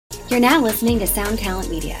You're now listening to Sound Talent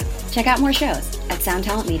Media. Check out more shows at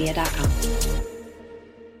soundtalentmedia.com.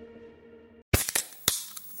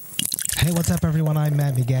 Hey, what's up, everyone? I'm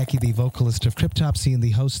Matt McGachy, the vocalist of Cryptopsy and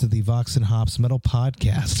the host of the Vox and Hops Metal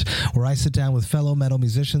Podcast, where I sit down with fellow metal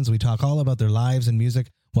musicians. We talk all about their lives and music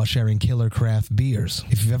while sharing killer craft beers.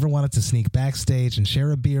 If you've ever wanted to sneak backstage and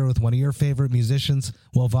share a beer with one of your favorite musicians,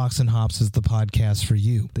 well, Vox and Hops is the podcast for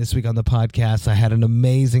you. This week on the podcast, I had an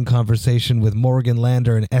amazing conversation with Morgan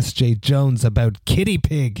Lander and S.J. Jones about Kitty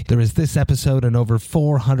Pig. There is this episode and over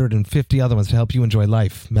 450 other ones to help you enjoy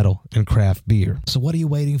life, metal, and craft beer. So what are you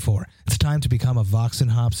waiting for? It's time to become a Vox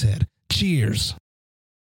and Hops head. Cheers!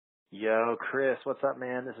 Yo, Chris, what's up,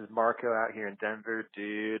 man? This is Marco out here in Denver.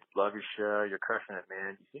 Dude, love your show. You're crushing it,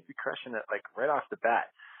 man. You seem to be crushing it, like, right off the bat.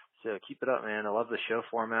 So keep it up, man. I love the show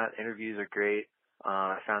format. Interviews are great.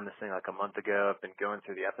 I found this thing like a month ago. I've been going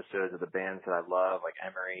through the episodes of the bands that I love, like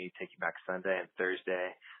Emery, Take You Back Sunday, and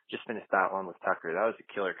Thursday. Just finished that one with Tucker. That was a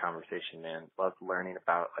killer conversation, man. Loved learning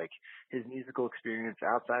about, like, his musical experience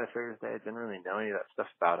outside of Thursday. I didn't really know any of that stuff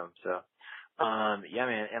about him, so... yeah,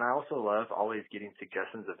 man. And I also love always getting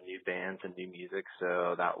suggestions of new bands and new music.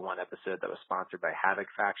 So that one episode that was sponsored by Havoc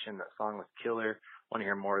Faction, that song was killer. Want to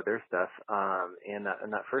hear more of their stuff. And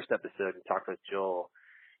in that first episode, we talked with Joel.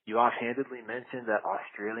 You offhandedly mentioned that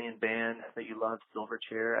Australian band that you loved,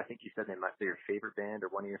 Silverchair. I think you said they might be your favorite band or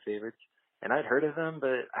one of your favorites. And I'd heard of them,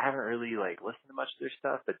 but I haven't really listened to much of their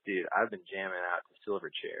stuff. But dude, I've been jamming out to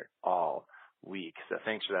Silverchair all week. So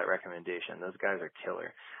thanks for that recommendation. Those guys are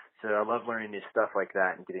killer. So I love learning new stuff like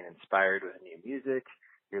that and getting inspired with new music.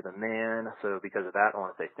 You're the man. So because of that, I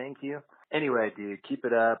want to say thank you. Anyway, dude, keep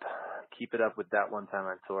it up. Keep it up with that one time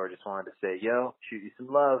on tour. Just wanted to say, yo, shoot you some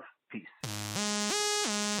love. Peace.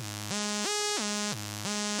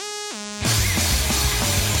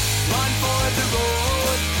 Run for the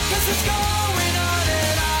road, 'cause it's going on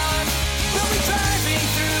and on. We'll be driving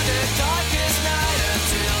through the darkest night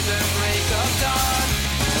until the break of dawn.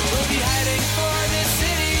 We'll be heading for the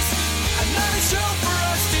cities, another show for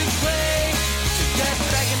us to play. To get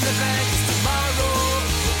back in the bag is tomorrow.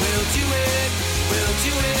 We'll do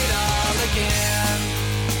it all again.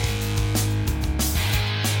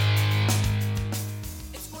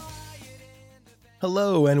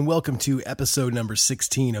 Hello and welcome to episode number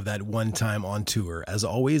 16 of That One Time on Tour. As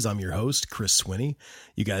always, I'm your host, Chris Swinney.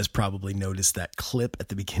 You guys probably noticed that clip at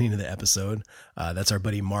the beginning of the episode. That's our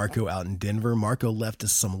buddy Marco out in Denver. Marco left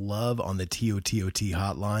us some love on the TOTOT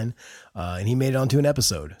hotline, and he made it onto an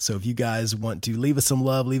episode. So if you guys want to leave us some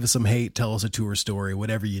love, leave us some hate, tell us a tour story,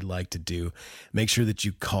 whatever you'd like to do, make sure that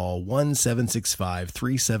you call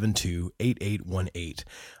 1-765-372-8818.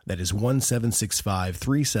 That is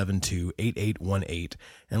 1-765-372-8818,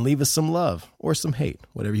 and leave us some love or some hate,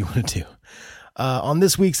 whatever you want to do. On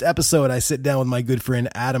this week's episode, I sit down with my good friend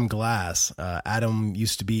Adam Glass. Adam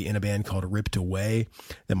used to be in a band called Ripped Away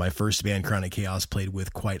that my first band, Chronic Chaos, played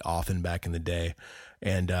with quite often back in the day.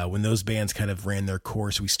 And when those bands kind of ran their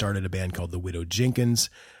course, we started a band called The Widow Jenkins.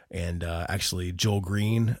 And actually, Joel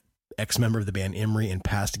Green, ex-member of the band Emery and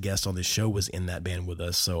past guest on this show, was in that band with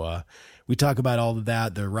us. So we talk about all of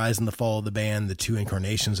that, the rise and the fall of the band, the two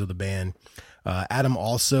incarnations of the band. Adam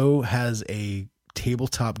also has a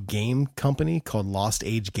tabletop game company called Lost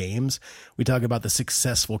Age Games. We talk about the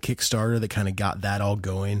successful Kickstarter that kind of got that all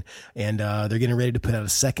going, and they're getting ready to put out a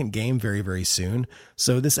second game very, very soon.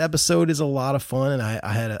 So this episode is a lot of fun, and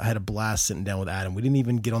I had a blast sitting down with Adam. We didn't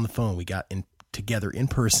even get on the phone. We got together in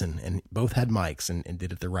person and both had mics and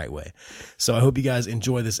did it the right way. So I hope you guys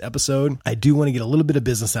enjoy this episode. I do want to get a little bit of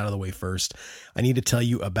business out of the way first. I need to tell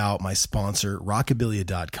you about my sponsor,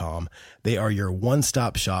 Rockabilia.com. They are your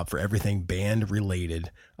one-stop shop for everything band related.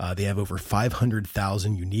 They have over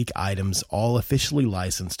 500,000 unique items, all officially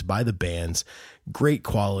licensed by the bands. Great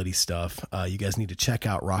quality stuff. You guys need to check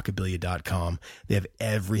out Rockabilia.com. They have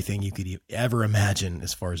everything you could ever imagine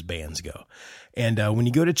as far as bands go. And when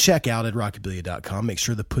you go to checkout at Rockabilia.com, make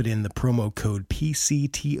sure to put in the promo code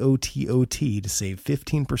PCTOTOT to save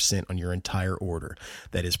 15% on your entire order.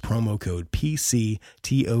 That is promo code PCTOTOT.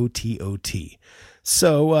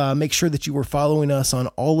 So make sure that you are following us on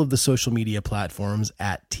all of the social media platforms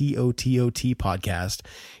at TOTOT Podcast.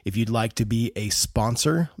 If you'd like to be a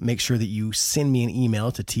sponsor, make sure that you send me an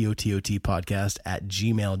email to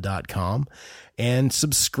tototpodcast@gmail.com and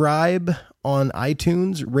subscribe on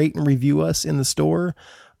iTunes, rate and review us in the store,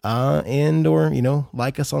 and or,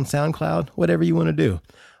 like us on SoundCloud, whatever you want to do.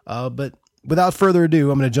 But without further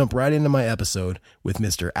ado, I'm going to jump right into my episode with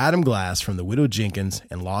Mr. Adam Glass from the Widow Jenkins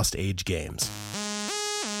and Lost Age Games.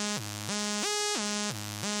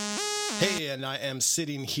 Hey, and I am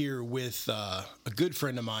sitting here with a good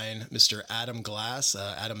friend of mine, Mr. Adam Glass.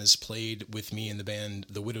 Adam has played with me in the band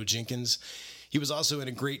The Widow Jenkins. He was also in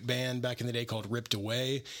a great band back in the day called Ripped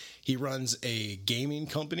Away. He runs a gaming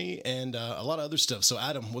company and a lot of other stuff. So,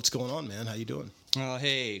 Adam, what's going on, man? How you doing?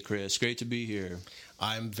 Hey, Chris. Great to be here.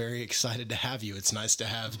 I'm very excited to have you. It's nice to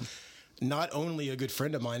have not only a good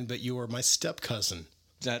friend of mine, but you are my step cousin.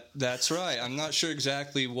 That's right. I'm not sure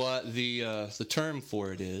exactly what the term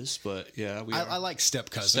for it is, but yeah, I like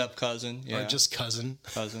step cousin. Step cousin, yeah. Or just cousin.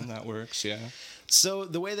 Cousin, that works, yeah. So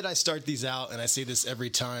the way that I start these out, and I say this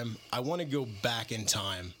every time, I want to go back in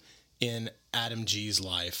time in Adam G's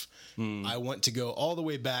life. I want to go all the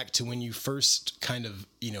way back to when you first kind of,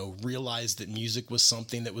 realized that music was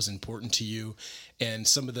something that was important to you, and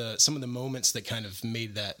some of the moments that kind of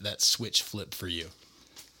made that switch flip for you.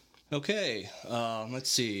 Okay, let's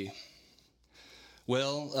see.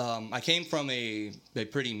 Well, I came from a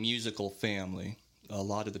pretty musical family. A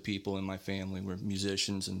lot of the people in my family were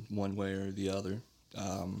musicians in one way or the other.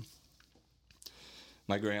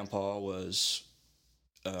 My grandpa was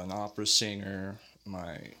an opera singer.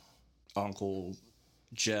 My uncle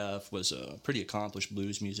Jeff was a pretty accomplished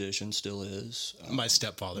blues musician, still is. My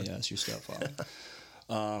stepfather. Yes, your stepfather.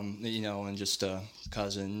 And just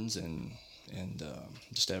cousins and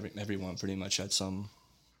just everyone pretty much had some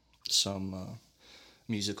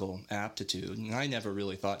musical aptitude, and I never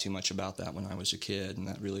really thought too much about that when I was a kid, and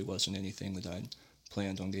that really wasn't anything that I'd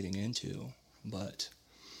planned on getting into. But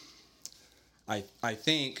I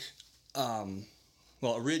think,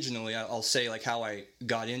 originally I'll say like how I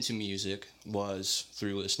got into music was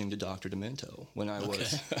through listening to Dr. Demento when I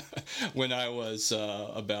was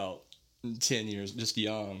about 10 years, just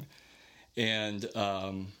young, and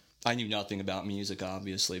I knew nothing about music,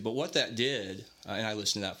 obviously, but what that did, and I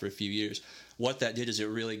listened to that for a few years, what that did is it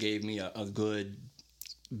really gave me a good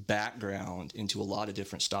background into a lot of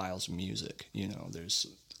different styles of music. There's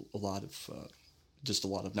a lot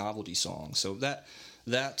of novelty songs, so that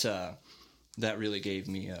really gave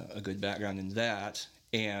me a good background in that.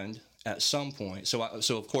 And at some point, so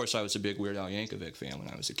of course I was a big Weird Al Yankovic fan when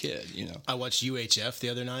I was a kid. I watched UHF the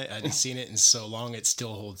other night. I hadn't seen it in so long; it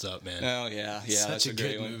still holds up, man. Oh yeah, Such that's a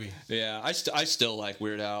great good movie. Yeah, I still like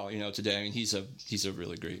Weird Al. Today, I mean, he's a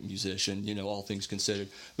really great musician. All things considered.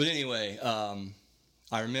 But anyway,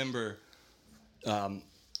 I remember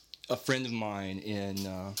a friend of mine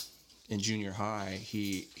in junior high.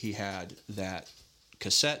 He had that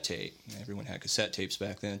cassette tape. Everyone had cassette tapes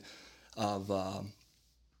back then.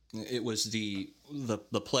 It was the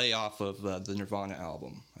play off of the Nirvana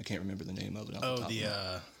album. I can't remember the name of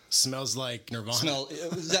it. Smells Like Nirvana.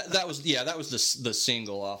 That was the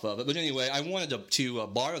single off of it. But anyway, I wanted to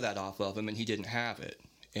borrow that off of him, and he didn't have it.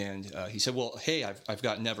 And he said, "Well, hey, I've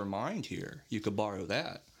got Nevermind here. You could borrow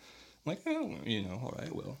that." I'm like, "Oh, all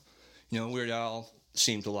right, well, Weird Al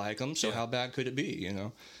seemed to like him, so how bad could it be,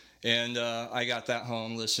 And I got that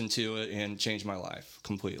home, listened to it, and changed my life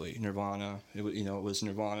completely. Nirvana, it was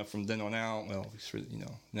Nirvana from then on out. Well, for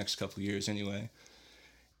next couple of years anyway.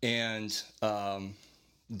 And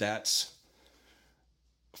that's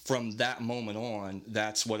from that moment on.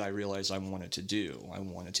 That's what I realized I wanted to do. I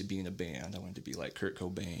wanted to be in a band. I wanted to be like Kurt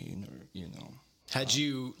Cobain, or Had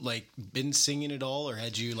you been singing at all, or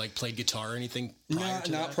had you played guitar or anything prior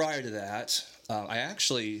to that? Not prior to that. I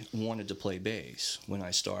actually wanted to play bass when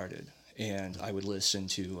I started, and I would listen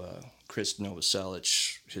to Chris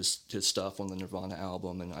Novoselic, his stuff on the Nirvana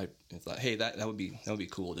album, and I thought, hey, that would be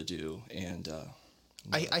cool to do. And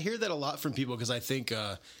I hear that a lot from people, because I think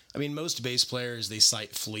most bass players, they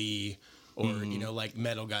cite Flea, or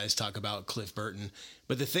metal guys talk about Cliff Burton,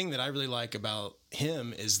 but the thing that I really like about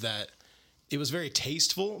him is that it was very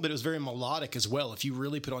tasteful, but it was very melodic as well. If you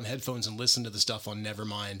really put on headphones and listen to the stuff on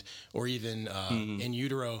Nevermind, or even In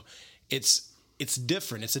Utero, it's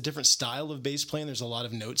different. It's a different style of bass playing. There's a lot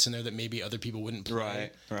of notes in there that maybe other people wouldn't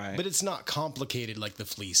play. Right. But it's not complicated like the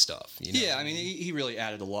Flea stuff. Yeah, I mean, he really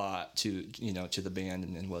added a lot to the band,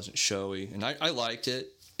 and wasn't showy. And I liked it,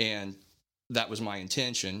 and that was my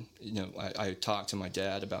intention. I talked to my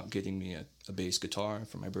dad about getting me a bass guitar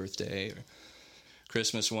for my birthday or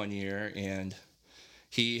Christmas one year, and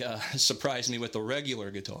he surprised me with a regular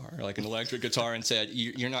guitar, like an electric guitar, and said,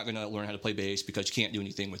 "You're not going to learn how to play bass because you can't do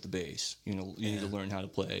anything with the bass. You need to learn how to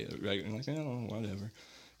play regular." I'm like, "Oh, whatever."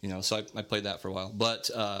 So I played that for a while. But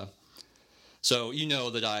so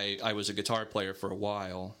that I was a guitar player for a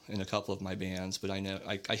while in a couple of my bands, but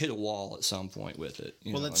I hit a wall at some point with it.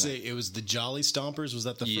 Let's say it was the Jolly Stompers. Was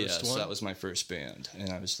that the first one? Yes, that was my first band,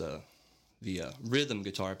 and I was the rhythm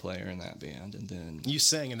guitar player in that band. And then you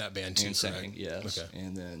sang in that band too, and sang, yes. Okay.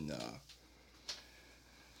 And then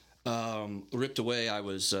Ripped Away, I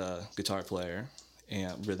was a guitar player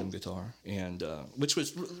and rhythm guitar, and which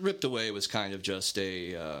was Ripped Away was kind of just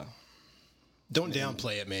a. Don't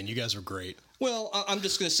downplay it, man. You guys were great. Well, I'm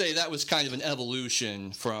just going to say that was kind of an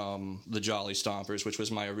evolution from the Jolly Stompers, which was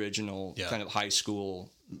my original kind of high school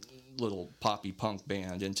little poppy punk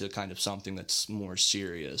band, into kind of something that's more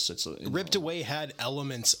serious. It's Ripped Away had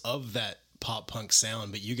elements of that pop punk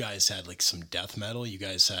sound, but you guys had like some death metal. You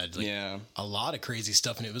guys had like a lot of crazy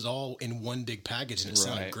stuff, and it was all in one big package, and it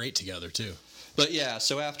sounded great together too. But yeah,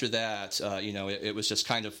 so after that, it was just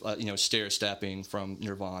kind of stair-stepping from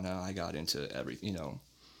Nirvana. I got into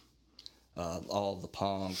all the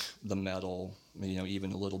punk, the metal,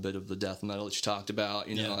 even a little bit of the death metal that you talked about.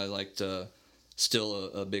 I liked, still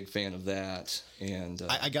a big fan of that. And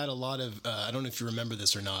I got a lot of, I don't know if you remember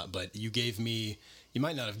this or not, but you gave me, you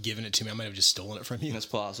might not have given it to me, I might have just stolen it from you. That's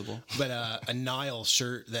possible. But a Nile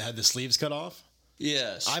shirt that had the sleeves cut off.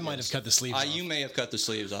 Yes. I might have cut the sleeves off. You may have cut the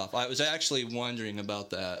sleeves off. I was actually wondering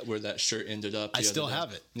about that, where that shirt ended up. I still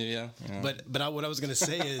have it. Yeah. But what I was going to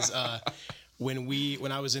say is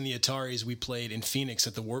when I was in the Ataris, we played in Phoenix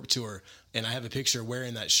at the Warped Tour, and I have a picture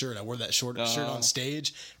wearing that shirt. I wore that shirt on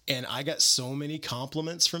stage, and I got so many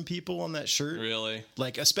compliments from people on that shirt. Really?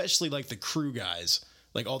 Like, especially like the crew guys.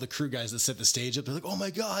 Like all the crew guys that set the stage up, they're like, "Oh my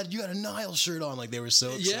God, you got a Nile shirt on!" Like they were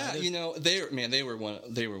so excited. Yeah, they were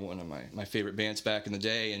one of my favorite bands back in the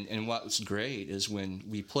day. And what was great is when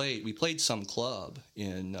we played some club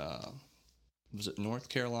in was it North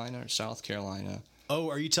Carolina or South Carolina? Oh,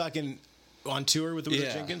 are you talking on tour with the Willie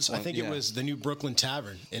Jenkins? I think it was the new Brooklyn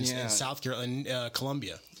Tavern in South Carolina,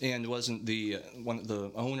 Columbia. And wasn't the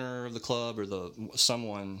owner of the club or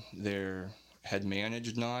someone there had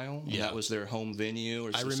managed Nile? Yeah, that was their home venue.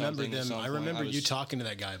 Or I remember them. I remember you talking to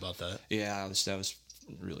that guy about that. Yeah, that was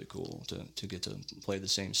really cool to get to play the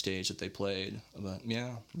same stage that they played. But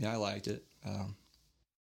yeah, I liked it.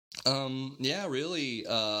 Really.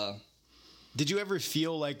 Did you ever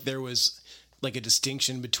feel like there was like a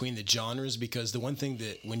distinction between the genres? Because the one thing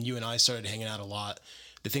that when you and I started hanging out a lot,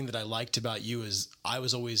 the thing that I liked about you is I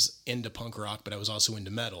was always into punk rock, but I was also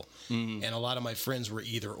into metal. Mm-hmm. And a lot of my friends were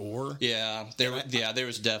either or. Yeah, there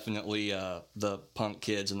was definitely the punk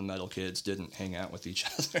kids and the metal kids didn't hang out with each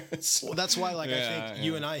other. So, well, that's why I think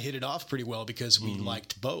you and I hit it off pretty well because we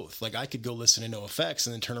liked both. Like I could go listen to NoFX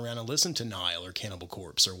and then turn around and listen to Nile or Cannibal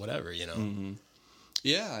Corpse or whatever, Mm-hmm.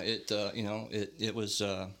 Yeah, it was.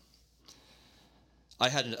 I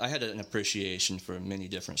had an appreciation for many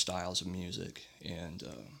different styles of music, and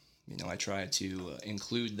I tried to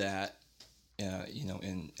include that,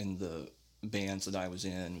 in the bands that I was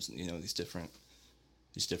in, these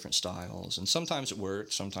different styles, and sometimes it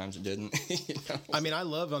worked, sometimes it didn't. I mean, I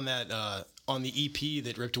love on that on the EP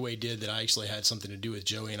that Ripped Away did that I actually had something to do with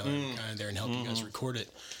Joey and I kind of there and helped you guys record it.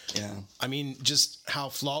 Yeah, I mean, just how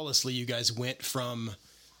flawlessly you guys went from,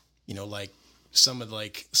 like some of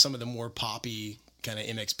the more poppy kind of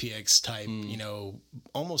MXPX type,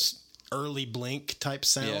 almost early Blink type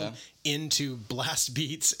sound into blast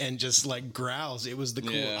beats and just like growls. It was the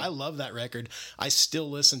cool. I love that record. I still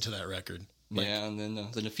listen to that record. Like, and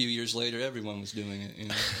then a few years later, everyone was doing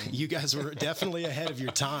it. You guys were definitely ahead of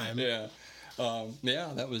your time. Yeah.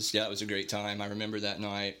 It was a great time. I remember that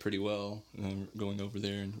night pretty well, going over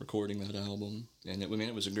there and recording that album. And it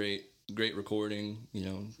was a great recording,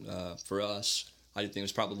 for us. I think it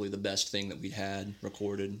was probably the best thing that we'd had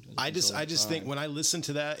recorded. I just think when I listen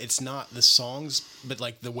to that, it's not the songs, but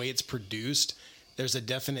like the way it's produced, there's a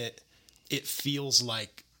definite, it feels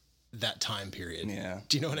like that time period. Yeah.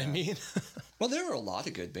 Do you know what I mean? Well, there were a lot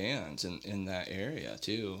of good bands in that area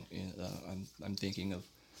too. I'm thinking of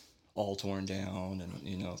All Torn Down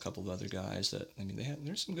and a couple of other guys that,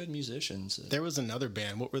 there's some good musicians. There was another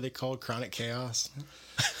band. What were they called? Chronic Chaos?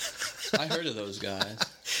 I heard of those guys.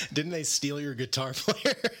 Didn't they steal your guitar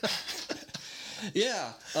player?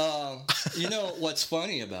 Yeah. What's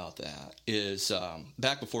funny about that is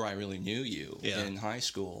back before I really knew you in high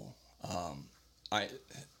school,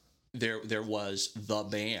 there was the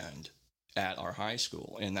band at our high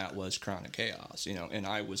school, and that was Chronic Chaos, and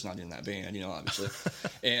I was not in that band, obviously.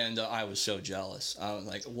 And I was so jealous. I was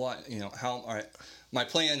like, what, my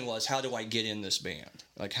plan was, how do I get in this band?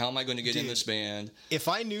 Like, how am I going to get in this band? If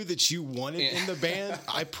I knew that you wanted in the band,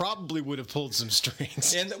 I probably would have pulled some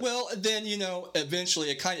strings. And then,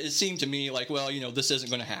 eventually it seemed to me like, this isn't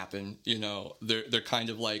going to happen. They're kind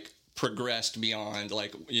of like progressed beyond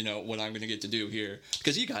like, you know, what I'm going to get to do here.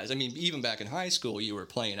 Because you guys, I mean, even back in high school, you were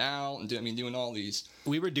playing out and doing all these.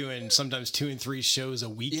 We were doing sometimes 2 and 3 shows a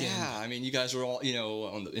weekend. Yeah, I mean, you guys were all, you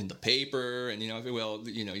know, in the paper, and, you know, well,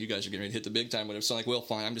 you know, you guys are getting ready to hit the big time, whatever. So, like, well,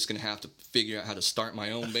 fine, I'm just going to have to figure out how to start my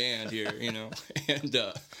own band here, you know,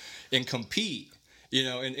 and compete, you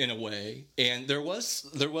know, in a way. And there was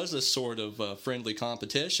a sort of friendly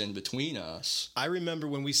competition between us. I remember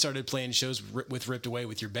when we started playing shows with Ripped Away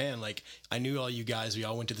with your band, like, I knew all you guys, we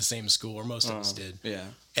all went to the same school, or most of us did. Yeah.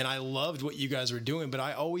 And I loved what you guys were doing, but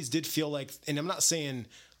I always did feel like, and I'm not saying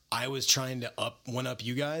I was trying to one up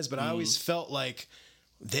you guys, but I always felt like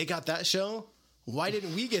they got that show. Why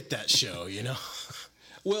didn't we get that show, you know?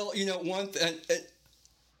 Well, you know,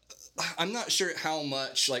 I'm not sure how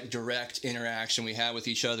much like direct interaction we had with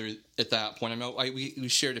each other at that point. I know we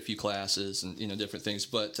shared a few classes and, you know, different things,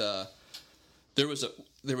 but there was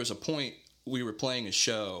a point we were playing a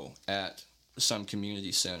show at some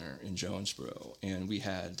community center in Jonesboro, and we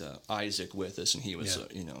had Isaac with us, and he was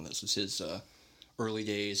you know, this was his early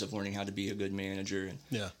days of learning how to be a good manager,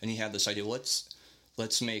 and he had this idea,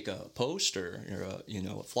 let's make a poster or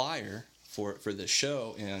a flyer for this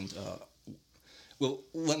show. And well,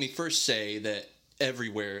 let me first say that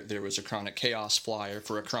everywhere there was a Chronic Chaos flyer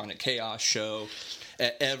for a Chronic Chaos show.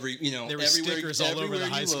 At there were everywhere, stickers all over the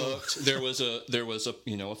high school. Looked, there was a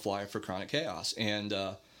a flyer for Chronic Chaos, and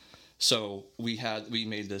so we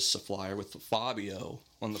made this flyer with Fabio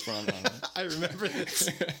on the front of it. I remember this.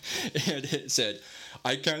 And it said,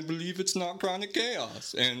 "I can't believe it's not Chronic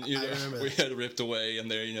Chaos." And we had Ripped Away in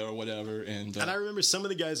there, or whatever. And I remember some of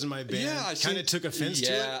the guys in my band kind of took offense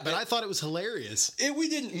to it, but I thought it was hilarious. We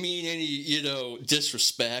didn't mean any,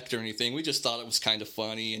 disrespect or anything. We just thought it was kind of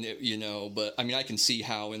funny, and but I mean, I can see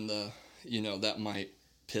how in the, that might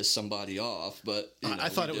piss somebody off, but I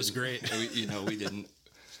thought it was great.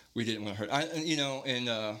 We didn't want to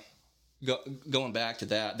hurt. Going back to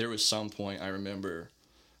that, there was some point I remember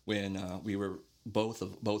when we were both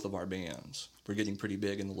of our bands were getting pretty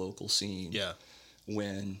big in the local scene. Yeah.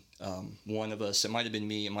 When one of us, it might have been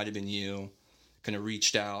me, it might have been you, kind of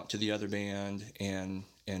reached out to the other band and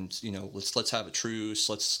let's have a truce,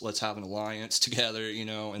 let's have an alliance together,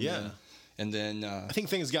 and then I think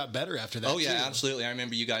things got better after that. Oh yeah, too. Absolutely. I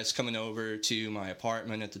remember you guys coming over to my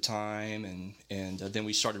apartment at the time, and then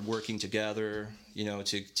we started working together,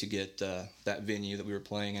 to get that venue that we were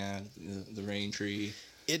playing at, the Rain Tree.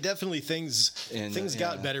 It definitely things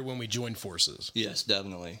got better when we joined forces. Yes,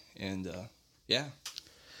 definitely, and yeah.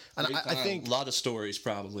 And I think a lot of stories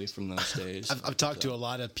probably from those days. I've talked to a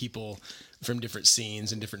lot of people from different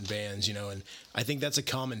scenes and different bands, and I think that's a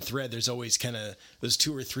common thread. There's always kind of those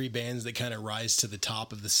 2 or 3 bands that kind of rise to the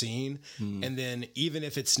top of the scene. And then even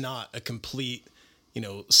if it's not a complete,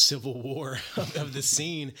 civil war of the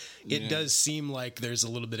scene, it does seem like there's a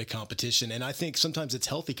little bit of competition. And I think sometimes it's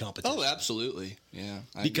healthy competition. Oh, absolutely. Yeah.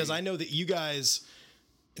 Because I know that you guys,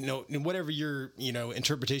 whatever your,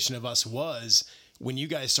 interpretation of us was, when you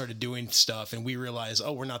guys started doing stuff and we realized,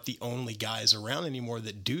 we're not the only guys around anymore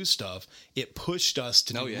that do stuff, it pushed us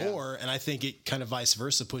to do more. And I think it kind of vice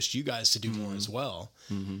versa pushed you guys to do more as well.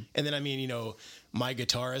 Mm-hmm. And then, I mean, my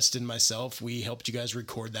guitarist and myself, we helped you guys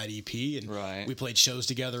record that EP, and we played shows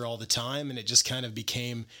together all the time. And it just kind of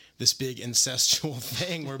became this big incestual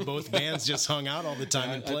thing where both bands just hung out all the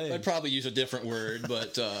time and played. I'd probably use a different word,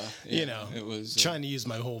 but, it was trying to use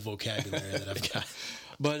my whole vocabulary that I've got.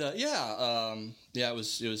 But it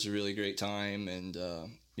was a really great time, and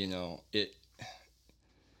it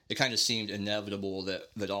kind of seemed inevitable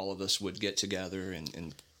that all of us would get together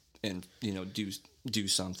and do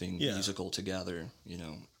something musical together,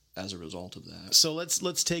 as a result of that. So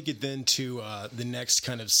let's take it then to the next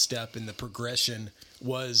kind of step in the progression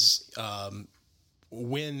was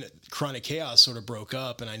when Chronic Chaos sort of broke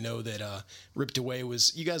up, and I know that Ripped Away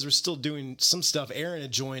you guys were still doing some stuff. Aaron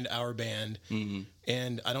had joined our band,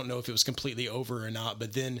 and I don't know if it was completely over or not,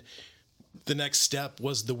 but then the next step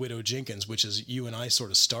was the Widow Jenkins, which is you and I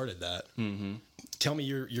sort of started that. Mm-hmm. Tell me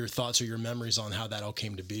your thoughts or your memories on how that all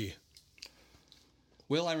came to be.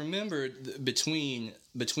 Well, I remember between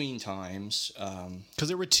times, because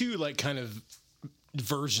there were 2 like kind of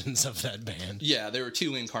versions of that band. Yeah, there were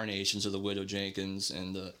 2 incarnations of the Widow Jenkins,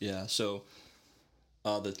 and so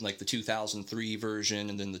the 2003 version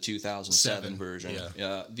and then the 2007 version.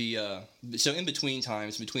 Yeah. So in between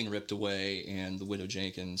times, between Ripped Away and the Widow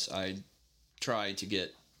Jenkins, I tried to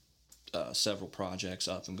get several projects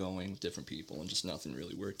up and going with different people, and just nothing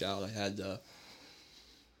really worked out. I had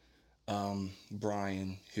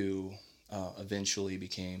Brian, who eventually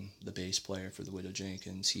became the bass player for the Widow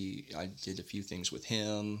Jenkins. I did a few things with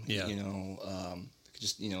him. Yeah.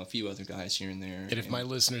 just a few other guys here and there. And if my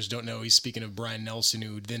listeners don't know, he's speaking of Brian Nelson,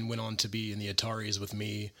 who then went on to be in the Ataris with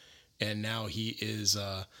me, and now he is,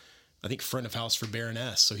 I think, front of house for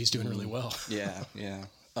Baroness. So he's doing really well. Yeah.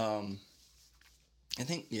 I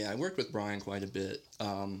think I worked with Brian quite a bit.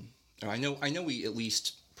 I know we at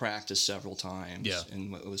least practiced several times. Yeah.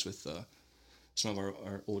 And it was with some of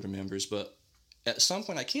our older members, but at some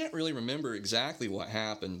point I can't really remember exactly what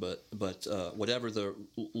happened, but whatever the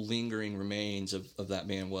lingering remains of that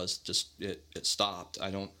band was, just it stopped. I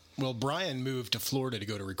don't. Well, Brian moved to Florida to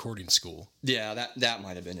go to recording school. Yeah, that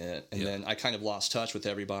might have been it. And then I kind of lost touch with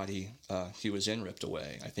everybody who was in Ripped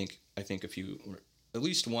Away. I think at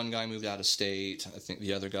least one guy moved out of state. I think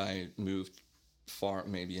the other guy moved far,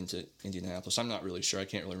 maybe into Indianapolis. I'm not really sure. I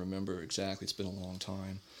can't really remember exactly. It's been a long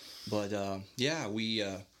time. But I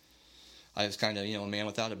was kind of a man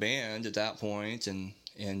without a band at that point, and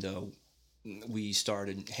we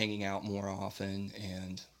started hanging out more often,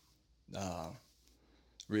 and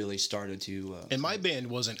really started to. And my band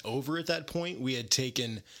wasn't over at that point. We had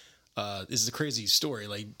taken. This is a crazy story.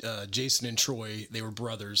 Like Jason and Troy, they were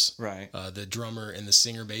brothers. Right. The drummer and the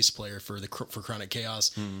singer bass player for Chronic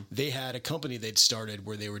Chaos. They had a company they'd started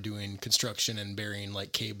where they were doing construction and burying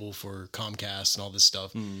like cable for Comcast and all this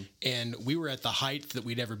stuff. And we were at the height that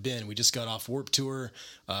we'd ever been. We just got off Warped Tour.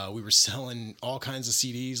 We were selling all kinds of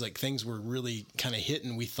CDs. Like things were really kind of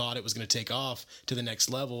hitting. We thought it was going to take off to the next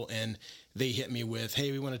level. And they hit me with,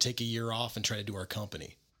 "Hey, we want to take a year off and try to do our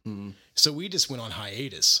company." So we just went on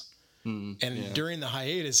hiatus. During the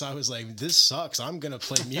hiatus, I was like, "This sucks. I'm gonna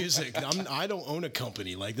play music. I don't own a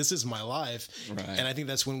company. Like this is my life." Right. And I think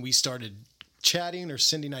that's when we started chatting or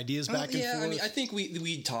sending ideas back and forth. I mean, I think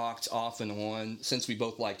we talked off and on since we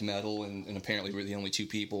both liked metal, and apparently we're the only two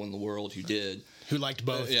people in the world who did. Who liked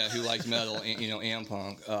both? Who liked metal and, and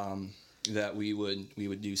punk. That we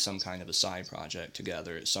would do some kind of a side project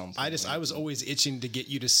together at some point. I was always itching to get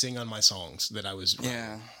you to sing on my songs that I was.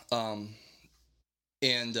 Yeah.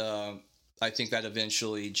 And I think that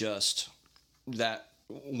eventually just that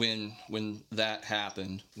when that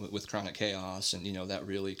happened with Chronic Chaos, and that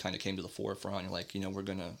really kind of came to the forefront. You're like, we're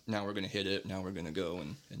gonna hit it. Now we're gonna go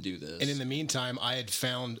and do this. And in the meantime, I had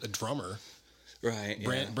found a drummer, right?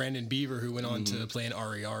 Brandon Beaver, who went on to play in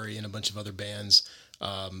Ari and a bunch of other bands.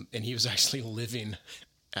 And he was actually living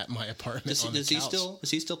at my apartment on the couch. Is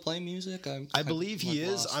he still playing music? I believe he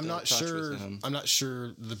is. I'm not sure. I'm not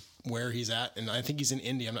sure where he's at, and I think he's in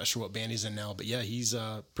Indy. I'm not sure what band he's in now, but yeah, he's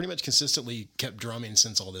pretty much consistently kept drumming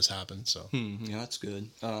since all this happened. So yeah, that's good.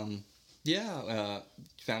 Found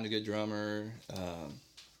a good drummer.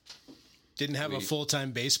 Didn't have a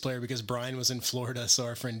full-time bass player because Brian was in Florida, so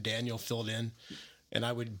our friend Daniel filled in, and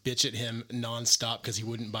I would bitch at him nonstop because he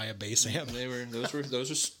wouldn't buy a bass amp. Those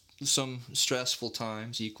were some stressful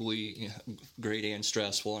times, equally great and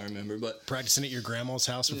stressful. I remember, but practicing at your grandma's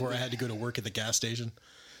house before I had to go to work at the gas station.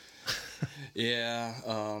 Yeah,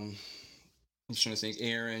 I'm just trying to think.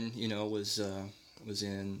 Aaron, was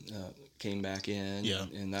in, came back in,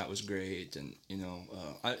 and that was great. And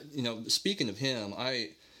speaking of him,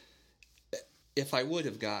 if I would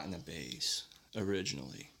have gotten a bass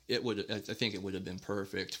originally, I think it would have been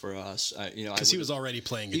perfect for us. Because he was already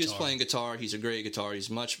playing guitar. He was playing guitar. He's a great guitar.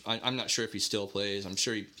 He's I'm not sure if he still plays. I'm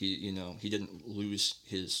sure he didn't lose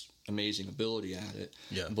his amazing ability at it.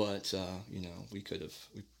 Yeah. But we could have.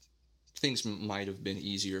 Things might have been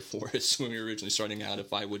easier for us when we were originally starting out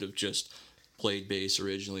if I would have just played bass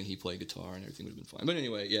originally and he played guitar, and everything would have been fine. But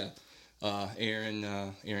anyway, yeah. Aaron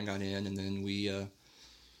got in, and then we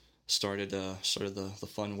started the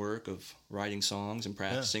fun work of writing songs and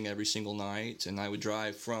practicing every single night. And I would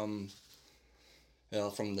drive from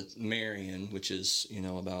the Marion, which is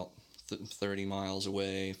about 30 miles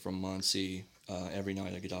away from Muncie. Every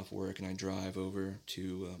night I get off work and I drive over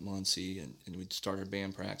to Muncie, and we'd start our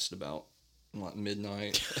band practice at about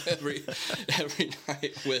midnight every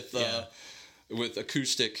night with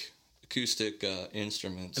acoustic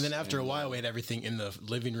instruments. And then after a while, we had everything in the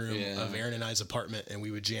living room of Aaron and I's apartment, and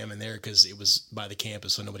we would jam in there because it was by the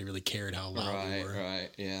campus, so nobody really cared how loud we were. Right,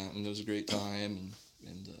 yeah. And it was a great time.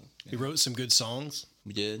 And we wrote some good songs.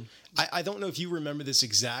 We did. I don't know if you remember this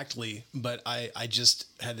exactly, but I just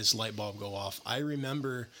had this light bulb go off. I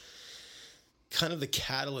remember kind of the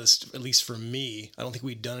catalyst, at least for me. I don't think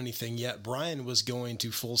we'd done anything yet. Brian was going to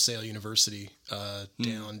Full Sail University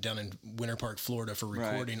down in Winter Park, Florida for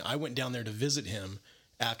recording. Right. I went down there to visit him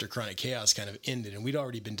after Chronic Chaos kind of ended, and we'd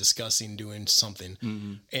already been discussing doing something.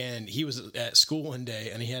 Mm-hmm. And he was at school one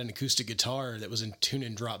day, and he had an acoustic guitar that was in tune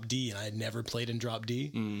in drop D, and I had never played in drop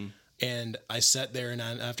D. Mm-hmm. And I sat there, and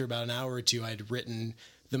after about an hour or two, I had written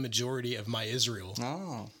the majority of My Israel.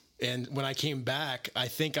 Oh. And when I came back, I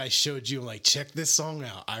think I showed you, like, check this song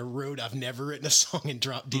out. I've never written a song in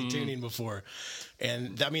drop D tuning before.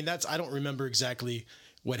 And I mean, I don't remember exactly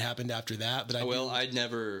what happened after that, but I'd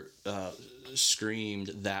never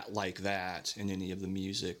screamed that like that in any of the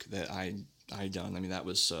music that I done. I mean, that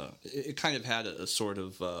was it kind of had a sort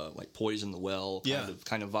of like Poison the Well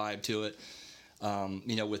kind of vibe to it.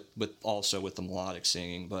 You know, with the melodic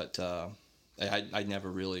singing, but I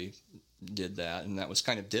never really did that, and that was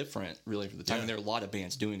kind of different, really, for the time. Yeah. And there are a lot of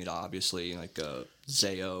bands doing it, obviously, like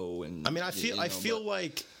Zayo, and I mean, I feel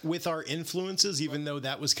like with our influences, even though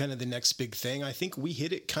that was kind of the next big thing, I think we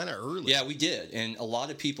hit it kind of early. Yeah, we did, and a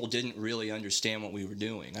lot of people didn't really understand what we were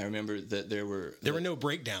doing. I remember that there were no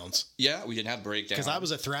breakdowns. Yeah, we didn't have breakdowns because I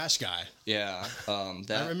was a thrash guy. Yeah,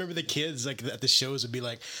 I remember the kids like at the shows would be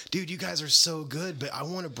like, "Dude, you guys are so good, but I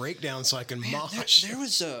want a breakdown so I can mosh." There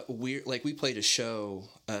was a weird, like, we played a show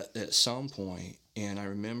at some point, and I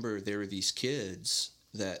remember there were these kids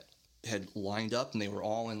that had lined up, and they were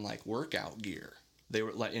all in like workout gear. They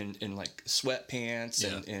were like in like sweatpants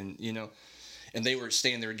and you know, and they were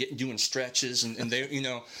staying there doing stretches, and they, you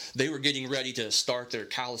know, they were getting ready to start their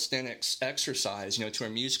calisthenics exercise, you know, to our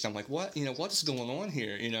music. I'm like, what is going on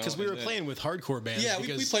here, you know? Because we were playing with hardcore bands. Yeah, we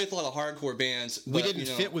played with a lot of hardcore bands. But, we didn't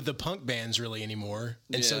fit with the punk bands really anymore,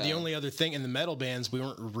 and so the only other thing in the metal bands, we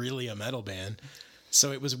weren't really a metal band.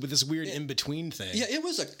 So it was with this weird in between thing. Yeah,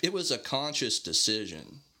 it was a conscious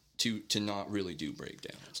decision to not really do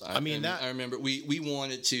breakdowns. I remember we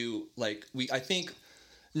wanted to, like, I think,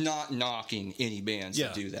 not knocking any bands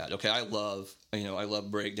that do that. Okay, I love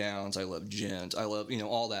breakdowns, I love djents, I love, you know,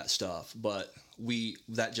 all that stuff, but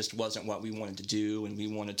that just wasn't what we wanted to do, and we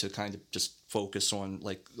wanted to kind of just focus on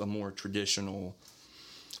like a more traditional.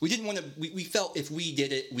 We didn't want to. We felt if we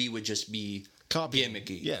did it, we would just be copying.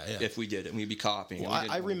 Gimmicky. Yeah. If we did it, we'd be copying. Well,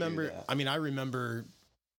 I remember. I mean, I remember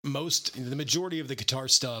the majority of the guitar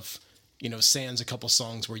stuff. You know, sans a couple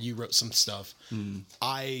songs where you wrote some stuff.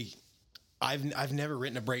 I've never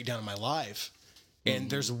written a breakdown in my life, and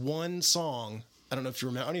there's one song. I don't know if you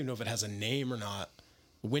remember. I don't even know if it has a name or not.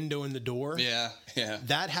 Window in the Door. Yeah.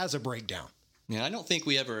 That has a breakdown. Yeah, I don't think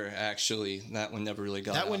we ever actually. That one never really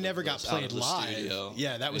got. That one never got played live. Studio.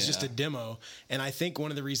 Yeah, that was just a demo. And I think one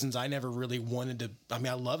of the reasons I never really wanted to. I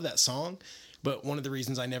mean, I love that song, but one of the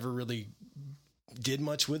reasons I never really did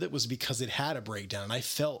much with it was because it had a breakdown. And I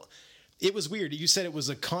felt it was weird. You said it was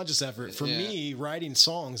a conscious effort. For me, writing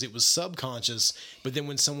songs, it was subconscious. But then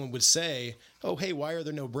when someone would say, "Oh, hey, why are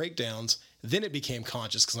there no breakdowns?" Then it became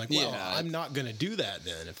conscious because, like, well, I'm not going to do that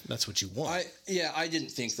then if that's what you want. I didn't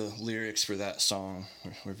think the lyrics for that song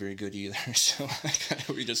were very good either. So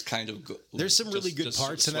we just kind of there's some really good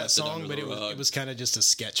parts in that song, but it was kind of just a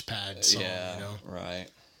sketch pad song, you know? Right.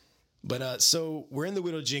 But so we're in the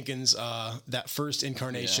Widow Jenkins, that first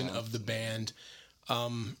incarnation of the band.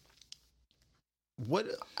 What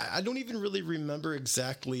I don't even really remember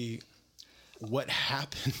exactly what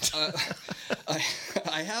happened.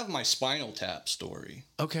 I have my Spinal Tap story.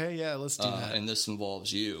 Okay, yeah, let's do that. And this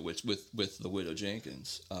involves you, with the Widow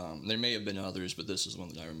Jenkins. There may have been others, but this is one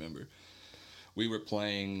that I remember. We were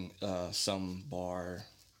playing some bar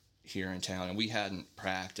here in town, and we hadn't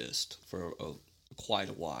practiced for quite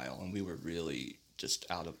a while, and we were really just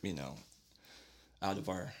out of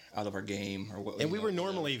our game, or what. And we were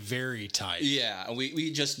normally very tight. Yeah,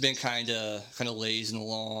 we just been kind of lazing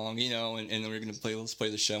along, you know, and we were gonna let's play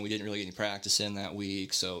the show. And we didn't really get any practice in that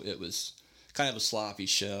week, so it was kind of a sloppy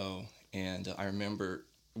show. And I remember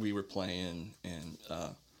we were playing, and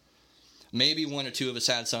maybe one or two of us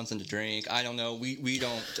had something to drink. I don't know. We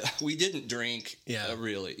didn't drink.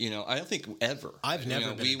 Really. You know, I don't think ever. I've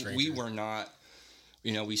never been a drinker. We were not.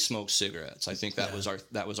 You know, we smoked cigarettes. I think that was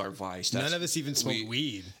our vice. None of us even smoked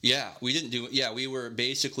weed. Yeah, we didn't do it. Yeah, we were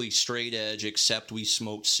basically straight edge, except we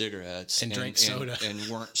smoked cigarettes and drank soda and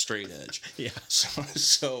weren't straight edge. Yeah.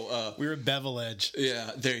 So we were bevel edge. Yeah,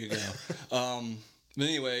 there you go. But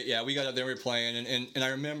anyway, yeah, we got up there, we were playing, and I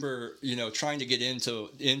remember, you know, trying to get into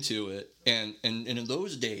it, and in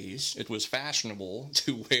those days, it was fashionable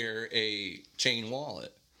to wear a chain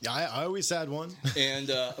wallet. I always had one. And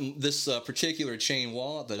this particular chain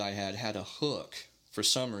wallet that I had a hook for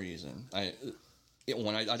some reason. I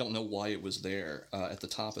don't know why it was there at the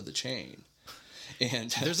top of the chain. And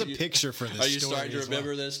there's a picture for this. Are you starting to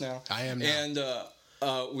remember this now? I am now. And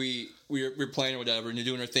we were playing or whatever, and you're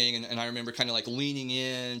doing our thing, and I remember kind of like leaning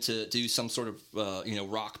in to do some sort of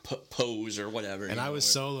rock pose or whatever. And I was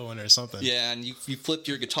soloing or something. Yeah, and you flipped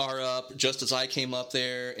your guitar up just as I came up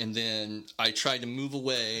there, and then I tried to move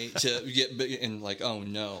away to get, and like, oh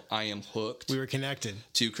no, I am hooked. We were connected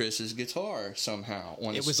to Chris's guitar somehow.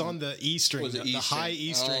 It was on the E string, the high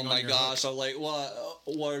E string. Oh my gosh! I was like,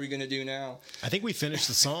 what are we gonna do now? I think we finished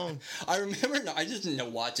the song. I remember, I just didn't know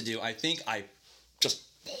what to do. I think I just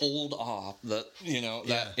pulled off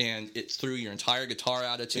and it threw your entire guitar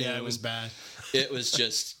out of tune. Yeah, it was bad. It was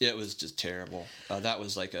just terrible. That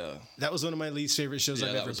was one of my least favorite shows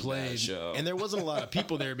I've ever played. And there wasn't a lot of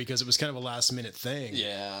people there because it was kind of a last minute thing.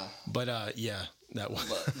 Yeah. But that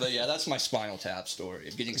was. But yeah, that's my Spinal Tap story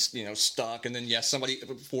of getting stuck, and then somebody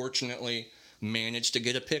fortunately managed to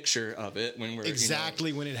get a picture of it when we're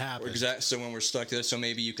when it happened. So when we're stuck there, so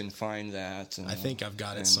maybe you can find that. I think I've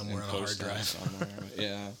got it somewhere on a hard drive somewhere.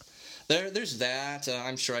 Yeah, there's that.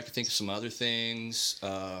 I'm sure I could think of some other things.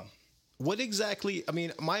 What exactly? I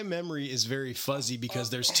mean, my memory is very fuzzy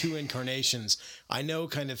because there's two incarnations. I know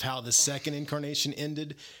kind of how the second incarnation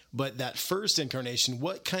ended, but that first incarnation,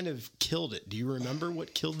 what kind of killed it? Do you remember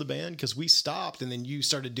what killed the band? Because we stopped, and then you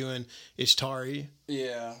started doing Ishtari,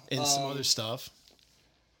 and some other stuff.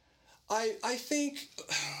 I think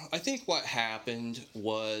what happened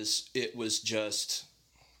was it was just.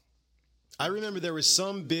 I remember there was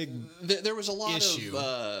some big. There was a lot issue.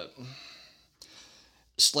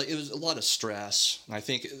 It was a lot of stress. I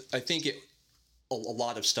think a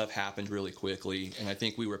lot of stuff happened really quickly, and I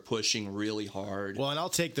think we were pushing really hard. Well, and I'll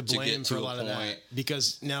take the blame for a lot of that,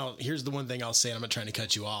 because now here's the one thing I'll say, and I'm not trying to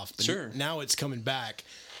cut you off, but sure. Now it's coming back.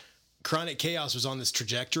 Chronic Chaos was on this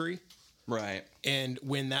trajectory, right? And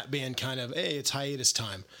when that band kind of, hey, it's hiatus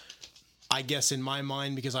time, I guess in my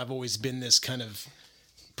mind, because I've always been this kind of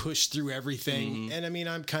push through everything, and I mean,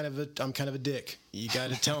 I'm kind of a dick. You got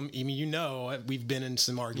to tell me. I mean, we've been in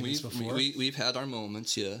some arguments before. We've had our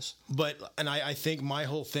moments, yes. But I think my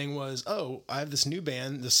whole thing was, I have this new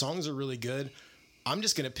band. The songs are really good. I'm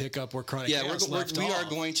just going to pick up where Chronic Chaos left off. We are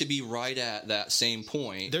going to be right at that same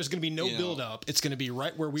point. There's going to be no build up. It's going to be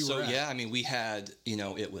right where we were at. So yeah, I mean, we had,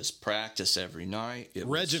 it was practice every night. It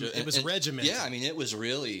was regimented. Yeah, I mean, it was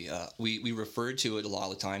really. We referred to it a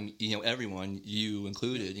lot of the time. Everyone, you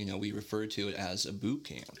included. We referred to it as a boot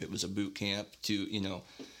camp. It was a boot camp to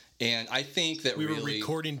and I think that we were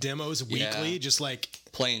recording demos weekly, just like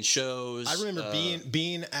playing shows. I remember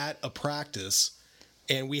being at a practice,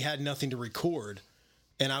 and we had nothing to record.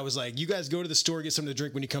 And I was like, you guys go to the store, get something to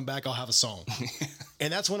drink. When you come back, I'll have a song.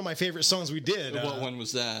 And that's one of my favorite songs we did. What one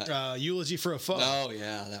was that? Eulogy for a Foe. Oh,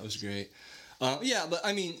 yeah, that was great. Yeah, but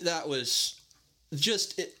I mean, that was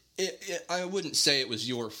just I wouldn't say it was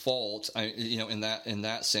your fault. In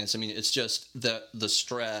that sense. I mean, it's just the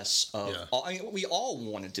stress of. Yeah. We all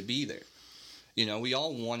wanted to be there. We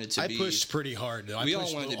all wanted to be. I pushed pretty hard, though. We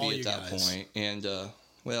all wanted to be at that point. And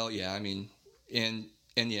yeah, I mean,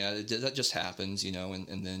 and yeah, that just happens,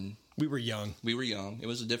 and then we were young. It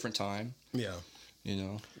was a different time. Yeah.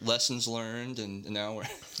 Lessons learned, and now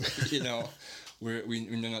we're, we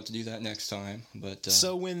know not to do that next time. But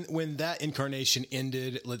so when that incarnation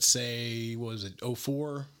ended, let's say, what was it,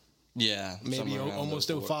 04? Yeah, maybe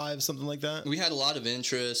almost 05, something like that. We had a lot of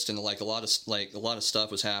interest, and a lot of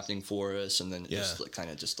stuff was happening for us, and then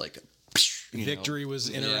Victory was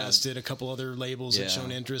interested. A couple other labels had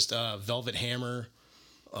shown interest. Velvet Hammer.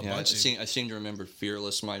 I seem to remember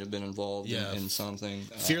Fearless might have been involved in something.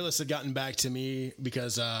 Fearless had gotten back to me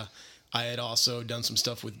because I had also done some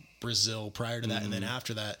stuff with Brazil prior to that, and then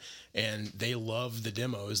after that, and they loved the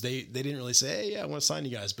demos. They didn't really say, hey, yeah, I want to sign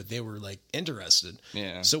you guys, but they were like interested.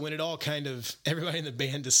 Yeah. So when it all kind of, everybody in the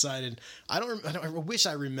band decided, I wish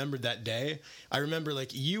I remembered that day. I remember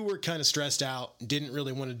like you were kind of stressed out, didn't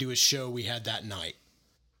really want to do a show we had that night.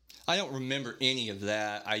 I don't remember any of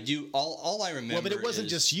that. I do. All I remember. Well, but it wasn't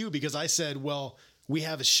just you, because I said, well, we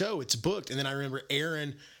have a show, it's booked. And then I remember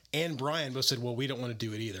Aaron and Brian both said, well, we don't want to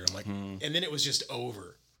do it either. I'm like, and then it was just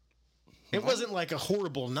over. It wasn't like a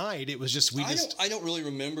horrible night. It was just, I don't really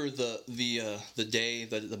remember the day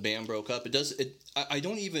that the band broke up.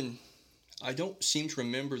 I don't seem to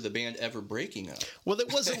remember the band ever breaking up. Well,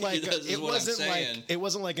 it wasn't like it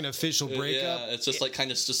wasn't like an official breakup. Yeah, it's just like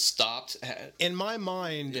kind of just stopped. In my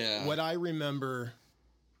mind, what I remember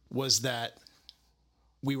was that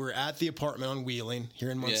we were at the apartment on Wheeling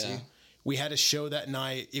here in Muncie. Yeah. We had a show that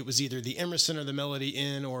night. It was either the Emerson or the Melody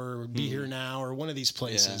Inn or Be Here Now or one of these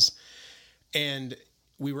places. Yeah. And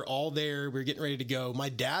we were all there. We were getting ready to go. My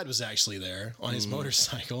dad was actually there on his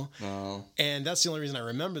motorcycle. Oh. And that's the only reason I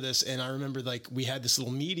remember this. And I remember like we had this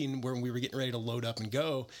little meeting where we were getting ready to load up and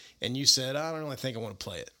go. And you said, I don't really think I want to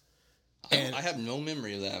play it. And I have no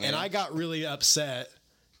memory of that, man. And I got really upset.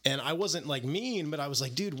 And I wasn't like mean, but I was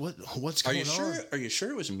like, dude, what's going on? Are you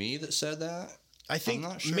sure it was me that said that? I think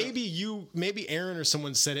I'm not sure. maybe Aaron or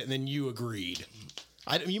someone said it and then you agreed.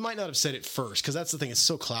 You might not have said it first because that's the thing. It's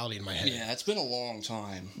so cloudy in my head. Yeah, it's been a long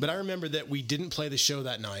time. But I remember that we didn't play the show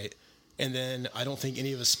that night. And then I don't think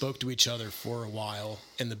any of us spoke to each other for a while.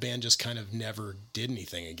 And the band just kind of never did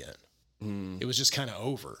anything again. It was just kind of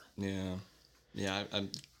over. Yeah. Yeah.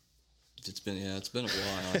 It's been a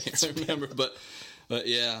while. I can't remember. But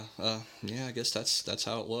yeah. I guess that's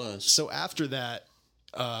how it was. So after that,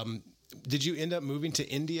 did you end up moving to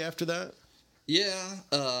Indy after that? Yeah.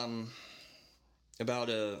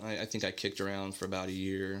 I think I kicked around for about a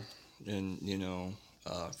year and,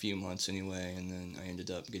 a few months anyway. And then I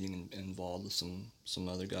ended up getting involved with some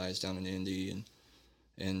other guys down in Indy.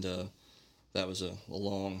 And that was a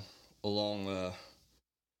long,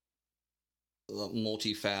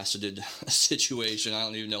 multifaceted situation. I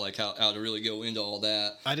don't even know how to really go into all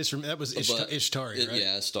that. I just remember that was Ishtari, right?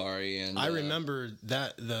 Yeah, Ishtari. And I remember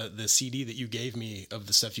that the CD that you gave me of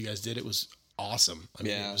the stuff you guys did. It was awesome.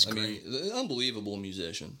 It was great. Unbelievable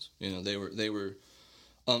musicians. They were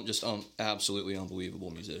just absolutely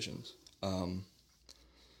unbelievable musicians. And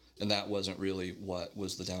that wasn't really what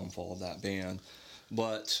was the downfall of that band.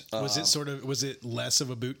 But was it less of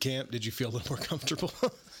a boot camp? Did you feel a little more comfortable?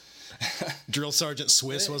 Drill Sergeant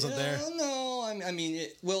Swiss wasn't there? No, I mean,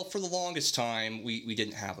 for the longest time, we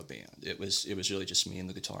didn't have a band. It was really just me and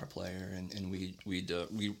the guitar player, and we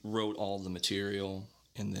wrote all the material,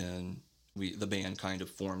 and then the band kind of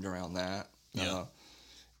formed around that. Yeah.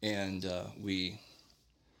 I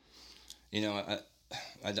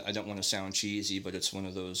don't want to sound cheesy, but it's one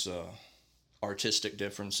of those artistic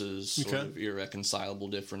differences, sort of irreconcilable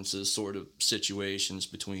differences, sort of situations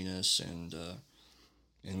between us, and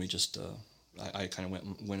we just I kind of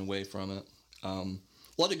went away from it. A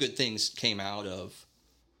lot of good things came out of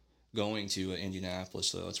going to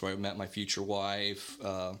Indianapolis, though. That's where I met my future wife.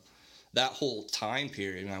 That whole time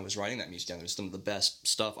period when I was writing that music down, it was some of the best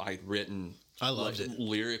stuff I'd written. I loved it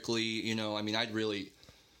lyrically. I'd really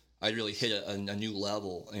hit a new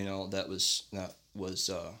level. That was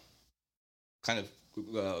kind of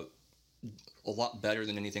a lot better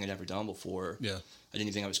than anything I'd ever done before. Yeah. I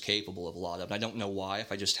didn't think I was capable of a lot of it. I don't know why,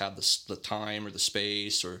 if I just have the time or the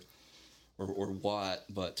space or what,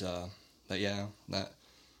 but yeah,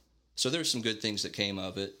 so there's some good things that came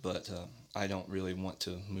of it, but I don't really want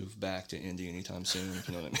to move back to Indy anytime soon, if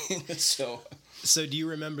you know what I mean. So do you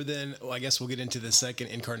remember then, I guess we'll get into the second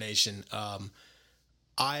incarnation.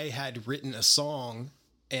 I had written a song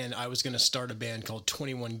and I was going to start a band called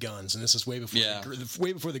 21 Guns, and this is way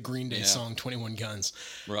before the Green Day song 21 Guns.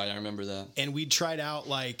 Right, I remember that. And we tried out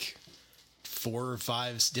like 4 or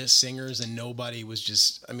 5 singers, and nobody was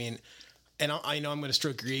just. I mean, and I know I'm going to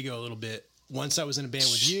stroke your ego a little bit. Once I was in a band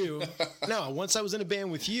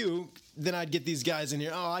with you, then I'd get these guys in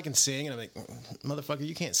here. Oh, I can sing, and I'm like, motherfucker,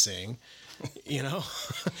 you can't sing. And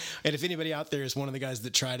if anybody out there is one of the guys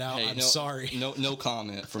that tried out, I'm sorry. No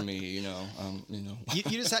comment from me. You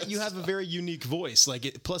just you have a very unique voice.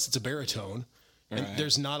 Plus it's a baritone, and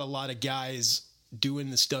there's not a lot of guys doing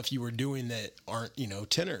the stuff you were doing that aren't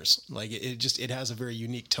tenors. It has a very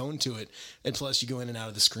unique tone to it, and plus you go in and out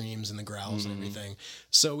of the screams and the growls and everything.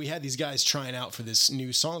 So we had these guys trying out for this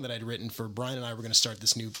new song that I'd written for Brian and I were going to start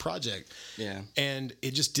this new project. Yeah, and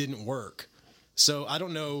it just didn't work. So I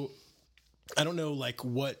don't know like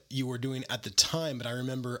what you were doing at the time, but I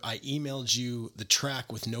remember I emailed you the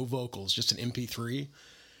track with no vocals, just an MP3.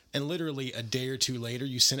 And literally a day or two later,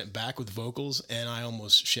 you sent it back with vocals, and I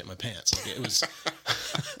almost shit my pants. It was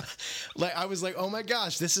I was like, oh my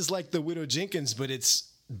gosh, this is like the Widow Jenkins, but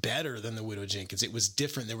it's better than the Widow Jenkins. It was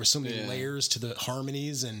different. There were so many layers to the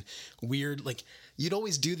harmonies and weird, you'd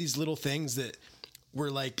always do these little things that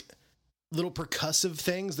were like little percussive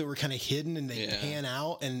things that were kind of hidden and they pan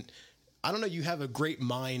out. And I don't know, you have a great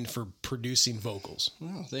mind for producing vocals.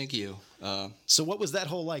 Oh, thank you. So what was that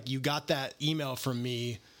whole you got that email from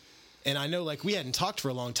me, and I know we hadn't talked for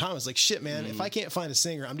a long time. I was like, shit, man, if I can't find a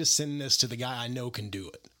singer, I'm just sending this to the guy I know can do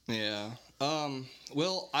it. Yeah.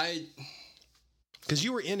 Because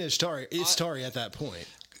you were in Ishtari at that point.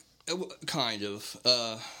 Kind of.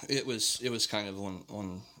 It was kind of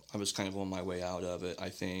on. I was kind of on my way out of it, I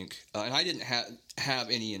think, and I didn't have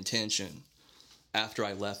any intention after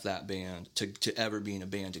I left that band to ever be in a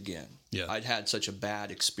band again. Yeah. I'd had such a bad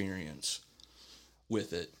experience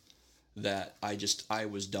with it that I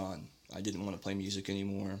was done. I didn't want to play music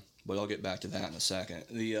anymore, but I'll get back to that in a second.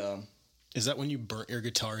 Is that when you burnt your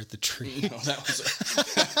guitar at the tree? No, that was.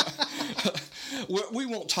 We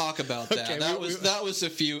won't talk about that. Okay, that was a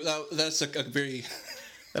few. That's a very.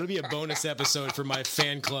 That'll be a bonus episode for my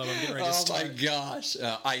fan club. I'm getting ready to start. Oh my gosh!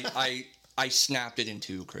 I snapped it in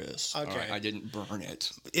two, Chris. Okay. Right? I didn't burn it.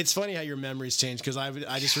 It's funny how your memories change because I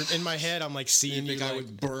just in my head I'm like seeing you. I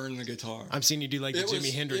would burn the guitar. I'm seeing you do like the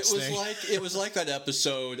Jimi Hendrix thing. It was like that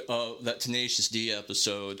episode of that Tenacious D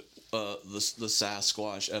episode. The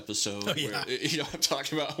Sasquatch episode, oh, yeah. where, I'm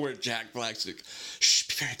talking about where Jack Black's like, "Shh,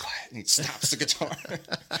 be very quiet," and he snaps the guitar.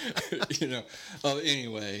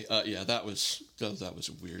 Anyway, yeah, that was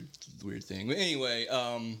a weird thing. But anyway,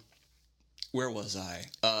 where was I?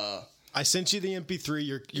 I sent you the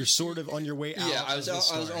MP3. You're sort of on your way out. Yeah, I was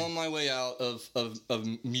on my way out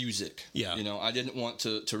of music. Yeah, I didn't want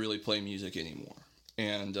to really play music anymore,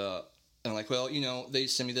 and I'm like, well, they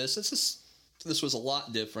sent me this. This was a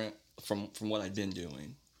lot different from what I'd been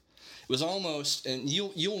doing. It was almost, and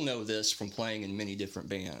you'll know this from playing in many different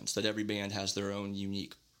bands, that every band has their own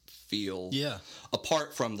unique feel. Yeah.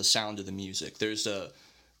 Apart from the sound of the music, there's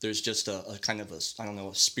just a kind of a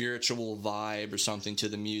spiritual vibe or something to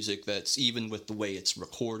the music that's even with the way it's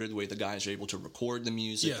recorded, the way the guys are able to record the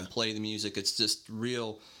music and play the music. It's just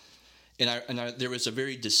real. And there was a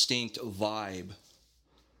very distinct vibe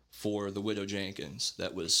for the Widow Jenkins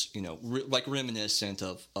that was, like reminiscent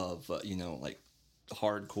of like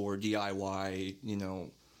hardcore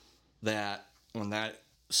DIY, that on that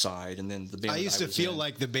side. And then the band I used to feel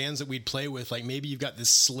like the bands that we'd play with, like maybe you've got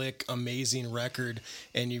this slick, amazing record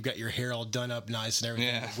and you've got your hair all done up nice and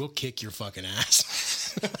everything. Yeah. We'll kick your fucking ass.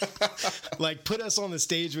 Like put us on the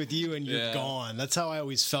stage with you and you're gone. That's how I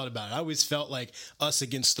always felt about it. I always felt like us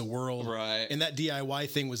against the world. Right. And that DIY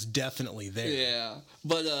thing was definitely there. Yeah.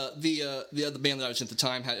 But the other band that I was in at the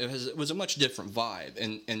time it was a much different vibe,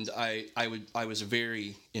 and I was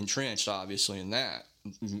very entrenched obviously in that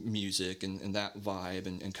music and that vibe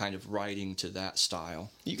and kind of writing to that style.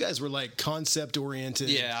 You guys were like concept oriented.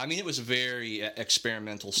 Yeah, I mean it was very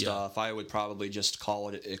experimental stuff. I would probably just call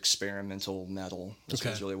it experimental metal.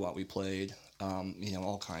 That's really what we played.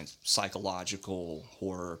 All kinds, psychological,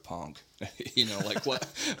 horror, punk. Like what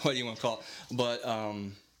do you want to call it? But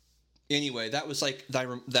anyway, that was like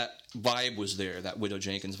that vibe was there, that Widow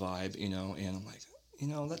Jenkins vibe, and I'm like,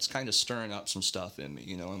 that's kind of stirring up some stuff in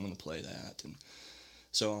me. I'm going to play that. And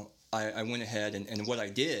so I went ahead and what I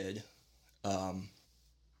did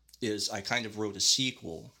is I kind of wrote a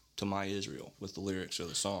sequel to My Israel with the lyrics of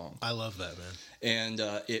the song. I love that, man.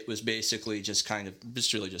 And it was basically just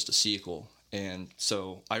really just a sequel. And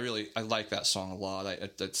so I like that song a lot.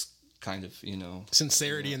 That's kind of,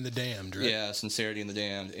 Sincerity in the Damned, right? Yeah, Sincerity in the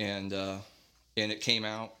Damned. And it came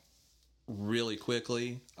out really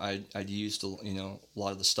quickly. I'd used, a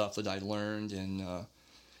lot of the stuff that I learned in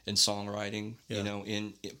songwriting,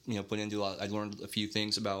 put into a lot. I learned a few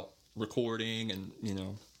things about recording and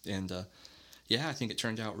I think it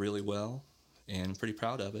turned out really well and I'm pretty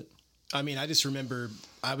proud of it. I mean, I just remember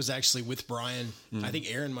I was actually with Brian. I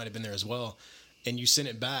think Aaron might have been there as well. And you sent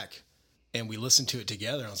it back and we listened to it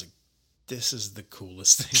together. And I was like, this is the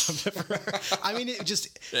coolest thing I've ever heard. I mean, it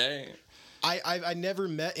just, I never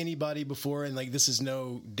met anybody before. And like, this is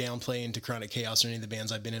no downplay into Chronic Chaos or any of the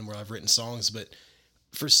bands I've been in where I've written songs, but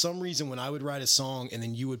for some reason, when I would write a song and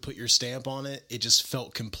then you would put your stamp on it, it just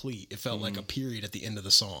felt complete. It felt like a period at the end of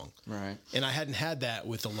the song. Right. And I hadn't had that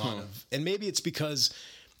with a lot of, and maybe it's because,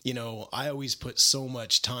 I always put so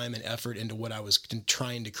much time and effort into what I was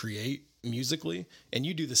trying to create musically, and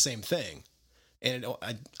you do the same thing. And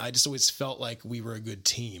I just always felt like we were a good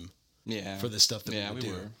team. Yeah. For the stuff that we would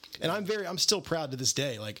do. And I'm still proud to this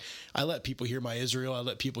day. Like I let people hear My Israel. I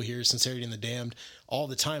let people hear Sincerity in the Damned all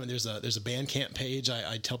the time. And there's a Bandcamp page.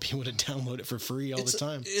 I tell people to download it for free all the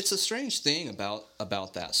time. It's a strange thing about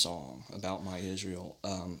that song, about My Israel.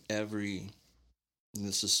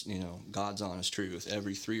 This is, God's honest truth.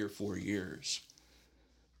 Every 3 or 4 years,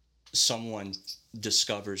 someone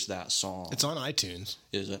discovers that song. It's on iTunes.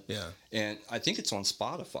 Is it? Yeah. And I think it's on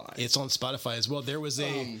Spotify. It's on Spotify as well. There was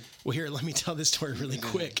well, here, let me tell this story really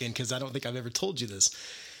quick, and because I don't think I've ever told you this.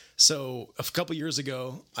 So a couple years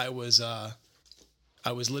ago, I was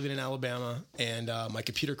living in Alabama, and my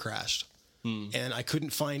computer crashed, and I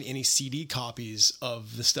couldn't find any CD copies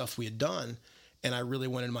of the stuff we had done, and I really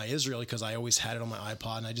wanted My Israel because I always had it on my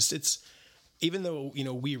iPod, and even though,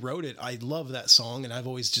 we wrote it, I love that song, and I've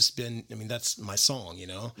always just been, that's my song,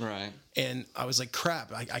 Right. And I was like,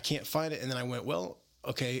 crap, I can't find it. And then I went, well,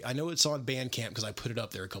 okay, I know it's on Bandcamp because I put it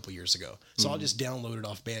up there a couple years ago. So I'll just download it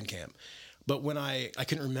off Bandcamp. But when I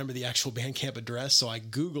couldn't remember the actual Bandcamp address, so I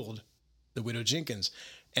Googled the Widow Jenkins,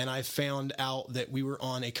 and I found out that we were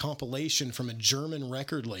on a compilation from a German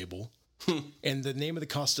record label, and the name of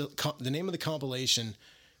the compilation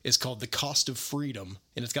is called "The Cost of Freedom,"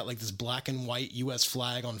 and it's got like this black and white U.S.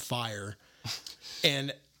 flag on fire.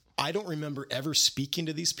 And I don't remember ever speaking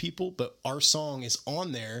to these people, but our song is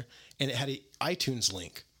on there, and it had an iTunes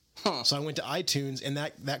link. So I went to iTunes, and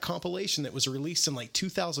that compilation that was released in like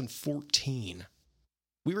 2014.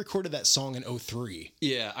 We recorded that song in 2003.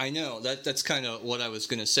 Yeah, I know. That's kind of what I was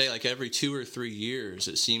going to say. Like every 2 or 3 years,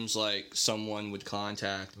 it seems like someone would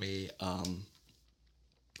contact me,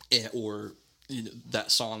 or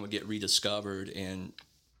that song would get rediscovered, and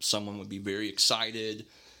someone would be very excited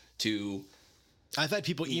to... I've had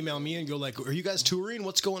people email me and go like, "Are you guys touring?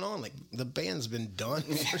 What's going on?" Like, the band's been done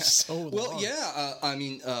for so long. Well, yeah. I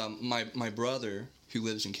mean, my brother who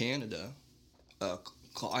lives in Canada, I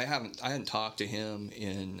hadn't talked to him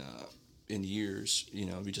in years. You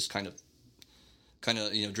know, we just kind of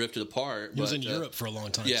drifted apart. He was in Europe for a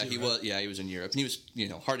long time. Yeah, too, he right? was. Yeah, he was in Europe, and he was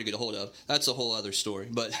hard to get a hold of. That's a whole other story.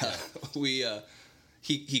 But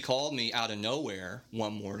He called me out of nowhere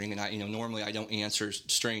one morning, and I normally I don't answer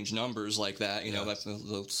strange numbers like that.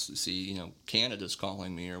 Let's see, Canada's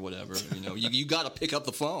calling me or whatever. You got to pick up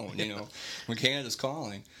the phone. When Canada's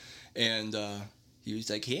calling, and he was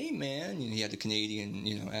like, "Hey, man," and he had a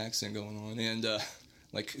Canadian accent going on, and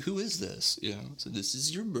like, "Who is this?" So this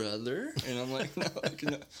is your brother, and I'm like,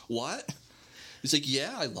 "No, what?" He's like,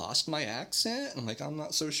 "Yeah, I lost my accent." I'm like, "I'm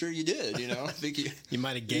not so sure you did. I think you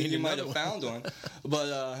might have gained. You might have found one."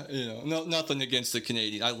 But nothing against the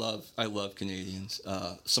Canadian. I love Canadians.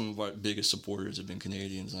 Some of our biggest supporters have been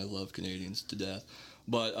Canadians. I love Canadians to death.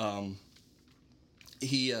 But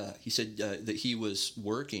he said that he was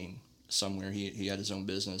working somewhere. He had his own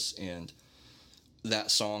business, and that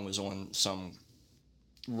song was on some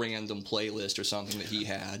random playlist or something that he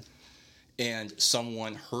had, and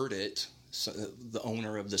someone heard it. So the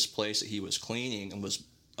owner of this place that he was cleaning and was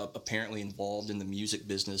apparently involved in the music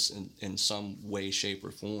business in some way, shape,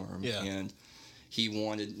 or form. Yeah. And he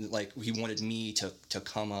wanted me to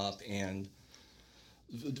come up and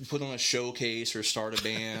put on a showcase or start a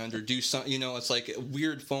band or do something. It's like a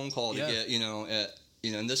weird phone call to get.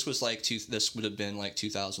 And this was this would have been like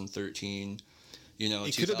 2013.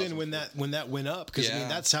 It could have been when that went up, because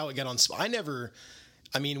that's how it got on.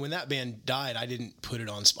 When that band died, I didn't put it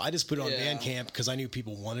on. I just put it on Bandcamp because I knew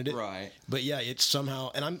people wanted it. Right. But yeah, it's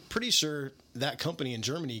somehow, and I'm pretty sure that company in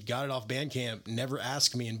Germany got it off Bandcamp, never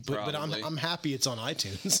asked me, but I'm happy it's on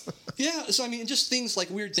iTunes. Yeah. So just things like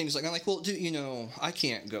weird things like I'm like, well, I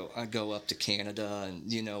can't go up to Canada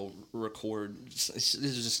and record.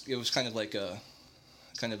 It was kind of like a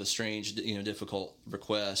strange, difficult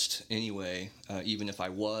request anyway, even if I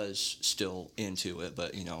was still into it.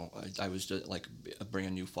 But, I was like a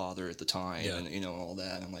brand new father at the time and, all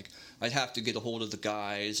that. I'm like, I'd have to get a hold of the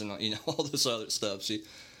guys and, all this other stuff. See,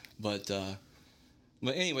 but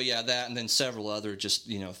anyway, that, and then several other just,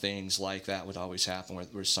 things like that would always happen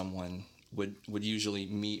where someone would usually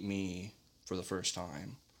meet me for the first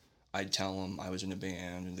time. I'd tell them I was in a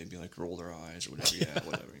band, and they'd be like, roll their eyes or whatever. Yeah,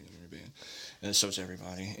 whatever. You're in a band. And so is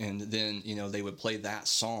everybody. And then, they would play that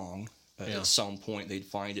song. At some point, they'd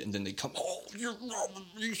find it, and then they'd come, "Oh, you're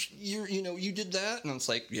you did that?" And I was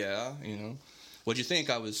like, "Yeah, What'd you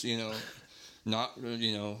think? I was, not,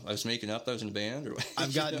 I was making up I was in a band?" Or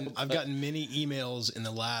I've gotten many emails in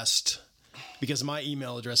the last, because my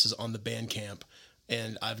email address is on the Bandcamp,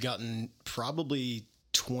 and I've gotten probably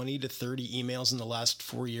 20 to 30 emails in the last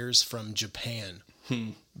 4 years from Japan.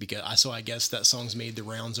 Because I guess that song's made the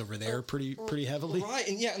rounds over there pretty heavily. Right,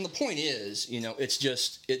 and the point is, it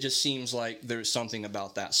just seems like there's something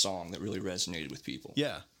about that song that really resonated with people.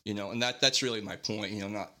 Yeah. And that's really my point,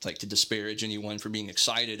 not like to disparage anyone for being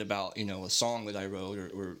excited about, a song that I wrote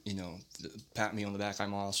or pat me on the back,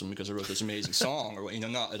 I'm awesome because I wrote this amazing song, or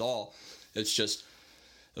not at all. It's just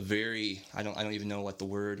a very, I don't even know what the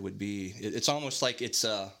word would be. It's almost like it's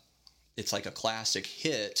like a classic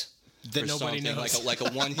hit that nobody knows, like a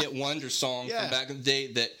one-hit wonder song from back in the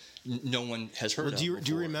day that no one has heard of. Do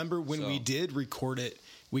you remember when we did record it?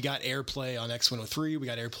 We got airplay on X103. We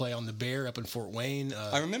got airplay on the Bear up in Fort Wayne.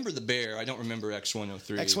 I remember the Bear. I don't remember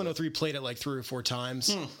X103. X103 played it like 3 or 4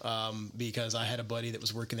 times because I had a buddy that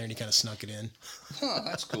was working there and he kind of snuck it in. Huh,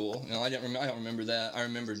 that's cool. I don't remember that. I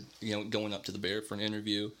remember going up to the Bear for an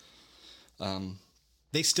interview.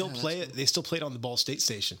 They still play it. They still play it on the Ball State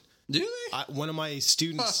Station. Do they? One of my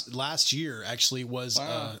students last year actually was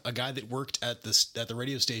a guy that worked at the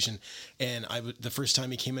radio station, and the first time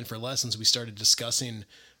he came in for lessons, we started discussing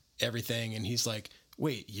everything, and he's like,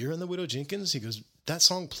 wait, you're in the Widow Jenkins? He goes, that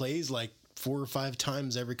song plays like 4 or 5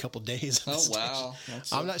 times every couple days. Oh, wow.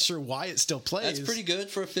 I'm not sure why it still plays. That's pretty good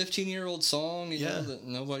for a 15-year-old song, you Yeah. know, that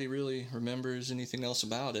nobody really remembers anything else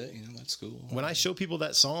about it. You know, that's cool. When I show people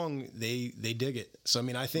that song, they dig it. So, I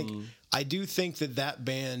mean, I do think that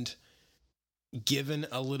band, given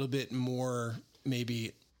a little bit more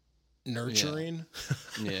maybe nurturing,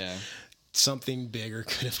 Yeah. something bigger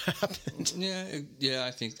could have happened. Yeah,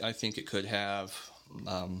 I think it could have.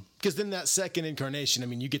 Because then that second incarnation, I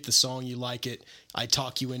mean, you get the song, you like it, I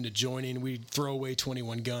talk you into joining, we throw away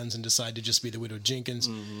 21 Guns and decide to just be the Widow Jenkins.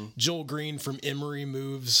 Joel Green from Emory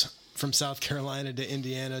moves from South Carolina to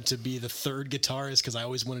Indiana to be the third guitarist, because I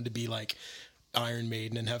always wanted to be like Iron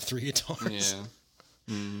Maiden and have 3 guitars. Yeah.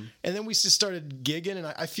 And then we just started gigging, and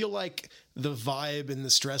I feel like the vibe and the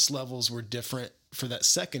stress levels were different for that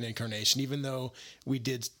second incarnation, even though we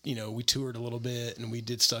did, we toured a little bit and we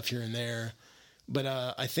did stuff here and there. But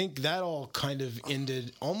I think that all kind of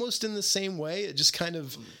ended almost in the same way. It just kind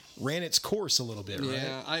of ran its course a little bit, right?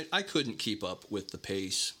 Yeah, I couldn't keep up with the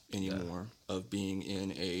pace anymore of being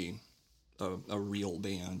in a real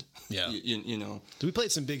band. Yeah. You know. We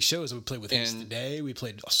played some big shows. We played with Haste Today. We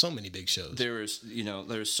played so many big shows. There's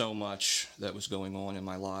so much that was going on in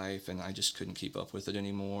my life, and I just couldn't keep up with it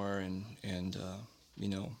anymore. And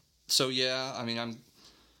so yeah, I mean,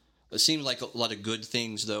 it seemed like a lot of good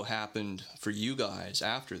things though happened for you guys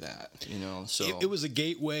after that, So it was a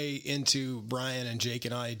gateway into Brian and Jake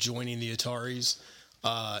and I joining the Ataris,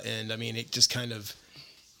 and I mean, it just kind of,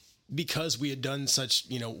 because we had done such,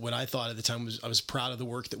 what I thought at the time was, I was proud of the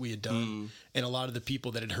work that we had done, and a lot of the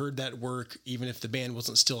people that had heard that work, even if the band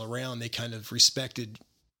wasn't still around, they kind of respected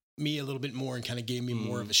me a little bit more and kind of gave me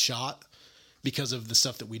more of a shot because of the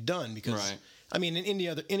stuff that we'd done. Because right. I mean, in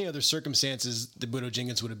any other circumstances, the Widow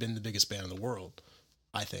Jenkins would have been the biggest band in the world,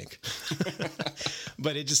 I think.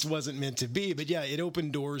 But it just wasn't meant to be. But yeah, it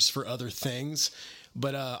opened doors for other things.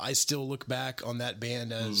 But I still look back on that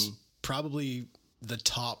band as probably the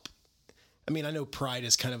top. I mean, I know pride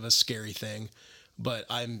is kind of a scary thing, but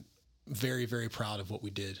I'm very, very proud of what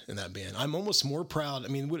we did in that band. I'm almost more proud. I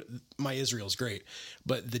mean, My Israel's great,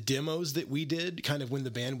 but the demos that we did kind of when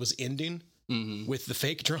the band was ending, with the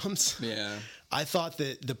fake drums. Yeah. I thought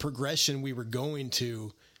that the progression we were going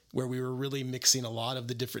to, where we were really mixing a lot of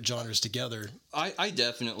the different genres together. I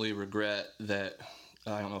definitely regret that.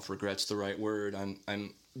 I don't know if regret's the right word.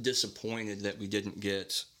 I'm disappointed that we didn't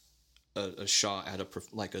get a shot at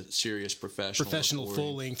a serious professional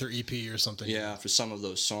full length or EP or something. Yeah, for some of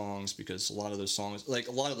those songs, because a lot of those songs, like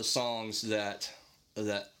a lot of the songs that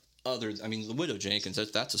other, I mean, the Widow Jenkins,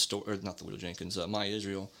 that's a story, or not the Widow Jenkins, My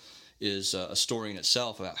Israel is a story in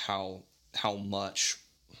itself about how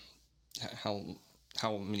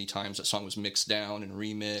many times that song was mixed down and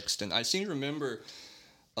remixed. And I seem to remember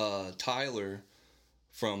Tyler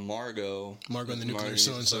from Margo and the Nuclear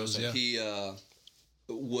So-and-Sos, yeah. He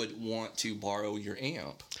would want to borrow your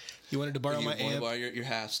amp. You wanted to borrow my amp? Borrow your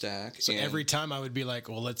half stack. So every time I would be like,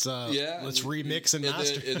 well, let's remix and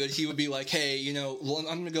master. And then he would be like, hey, I'm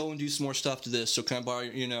going to go and do some more stuff to this, so can I borrow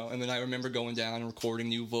your, and then I remember going down and recording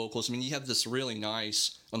new vocals. I mean, you have this really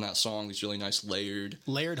nice, on that song, these really nice layered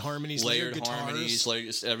harmonies, layered guitars.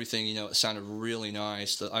 Layered everything, it sounded really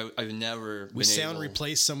nice. I've never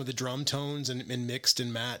replaced some of the drum tones and mixed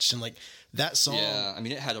and matched, and like that song. Yeah, I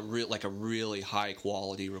mean, it had a really high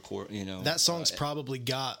quality record. That song's probably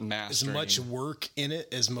got as much work in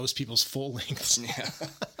it as most people's full lengths. Yeah.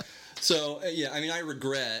 So yeah, I mean, I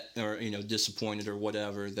regret or disappointed or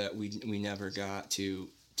whatever that we never got to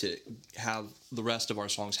have the rest of our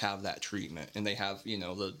songs have that treatment, and they have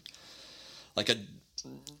the like a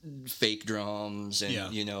fake drums and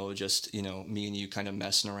just me and you kind of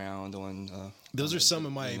messing around on those are some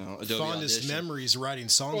of my fondest Audition. Memories writing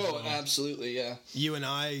songs. Oh, absolutely, yeah. You and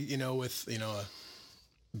I, with a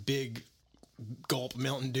big gulp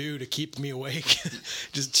Mountain Dew to keep me awake,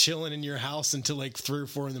 just chilling in your house until like 3 or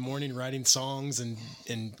 4 in the morning, writing songs and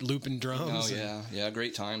looping drums. Oh yeah,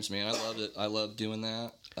 great times, man. I loved it. I loved doing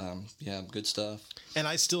that. Yeah, good stuff. And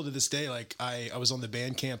I still to this day, like I was on the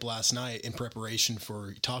Bandcamp last night in preparation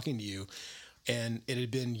for talking to you, and it had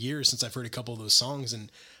been years since I've heard a couple of those songs. And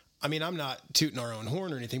I mean, I'm not tooting our own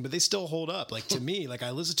horn or anything, but they still hold up. Like to me, like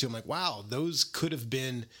I listen to them, like wow, those could have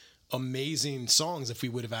been amazing songs if we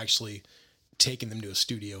would have actually taken them to a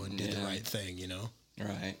studio and did the right thing,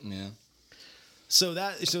 Right, yeah. So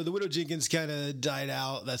the Widow Jenkins kind of died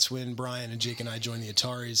out. That's when Brian and Jake and I joined the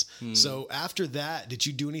Ataris. So after that, did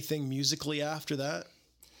you do anything musically after that?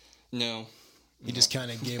 No. You just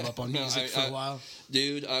kind of gave up on music for a while?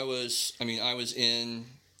 Dude, I was in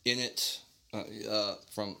it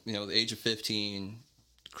from, the age of 15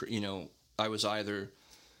 I was either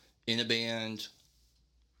in a band,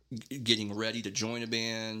 getting ready to join a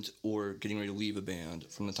band, or getting ready to leave a band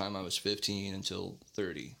from the time I was 15 until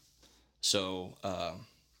 30. So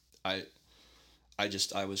I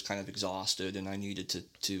was kind of exhausted, and I needed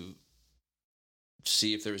to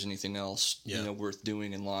see if there was anything else worth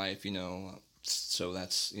doing in life. So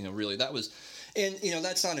that's really that was. And,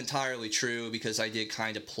 that's not entirely true, because I did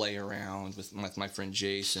kind of play around with my friend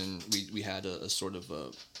Jason. We had a sort of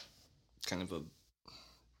a kind of a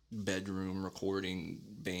bedroom recording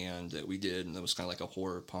band that we did, and it was kind of like a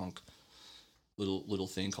horror punk little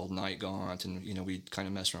thing called Night Gaunt, and, we'd kind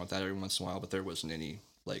of mess around with that every once in a while, but there wasn't any,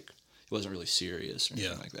 it wasn't really serious or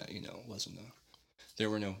anything like that, it wasn't there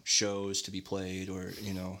were no shows to be played or,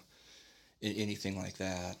 anything like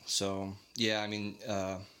that. So, yeah, I mean,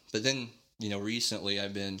 but then, recently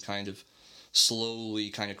I've been kind of slowly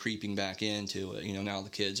kind of creeping back into it. Now the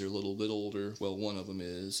kids are a little bit older. Well, one of them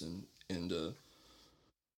is, and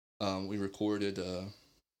we recorded a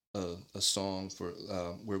song for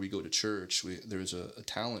where we go to church. There's a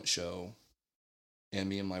talent show, and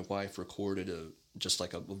me and my wife recorded just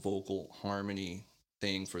like a vocal harmony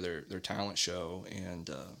thing for their talent show, and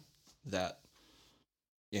that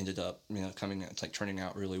ended up turning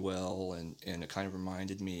out really well, and it kind of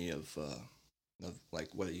reminded me of like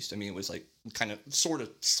what it used to. I mean, it was like kind of sort of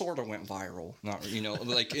went viral, not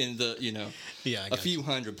like in the a few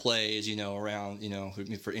hundred plays around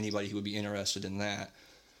for anybody who would be interested in that.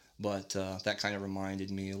 But that kind of reminded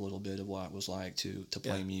me a little bit of what it was like to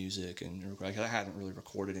play music, and I hadn't really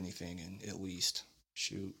recorded anything in at least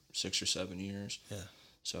 6 or 7 years. Yeah.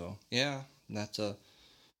 So yeah, that's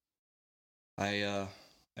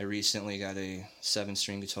I recently got a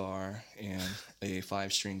 7-string guitar and a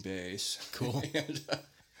 5-string bass. Cool. And,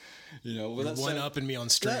 well, one up and me on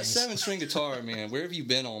strings. That 7-string guitar, man. Where have you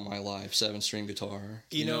been all my life? 7-string guitar.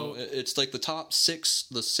 It's like the top 6,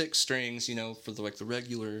 the 6 strings. For the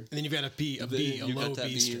regular. And then you've got a low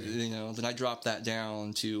B string. Then I dropped that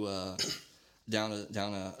down to down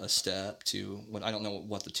a step to what I don't know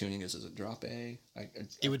what the tuning is. Is it drop A?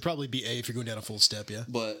 It would probably be A if you're going down a full step, yeah.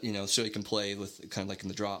 But so you can play with kind of like in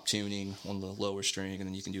the drop tuning on the lower string, and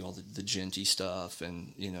then you can do all the djenty stuff,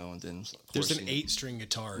 and and then of course, there's an 8-string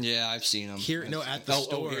guitar. Yeah, I've seen them here. No, at the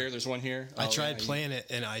store. Here, there's one here. I tried playing it,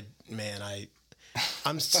 and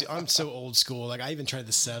I'm so old school. Like I even tried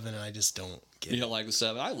the 7, and I just don't get it. You don't like the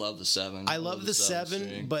 7? I love the 7. I love the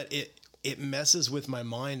 7, but it messes with my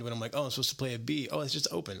mind when I'm like, oh, I'm supposed to play a B. Oh, it's just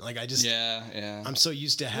open. Like I just I'm so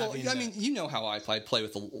used to having. Well, I mean, how I play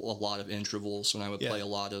with a lot of intervals when I would play a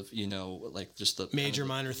lot of like just the major,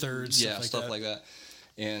 minor thirds, stuff like that,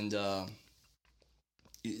 and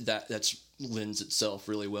that's lends itself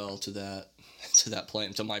really well to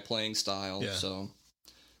my playing style. Yeah. So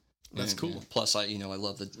that's cool. Plus, I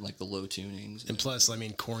love the low tunings, and plus, I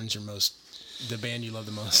mean, Korn's the band you love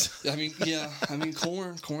the most. I mean, yeah. I mean,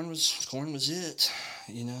 Korn was it.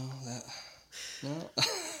 That. No.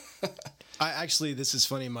 This is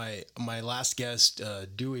funny. My last guest,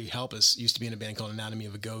 Dewey Halpus, used to be in a band called Anatomy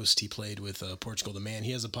of a Ghost. He played with Portugal the Man.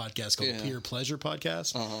 He has a podcast called Pure Pleasure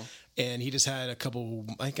Podcast. Uh-huh. And he just had a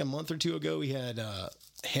month or two ago, he had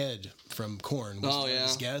Head from Korn was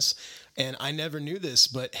his guest. And I never knew this,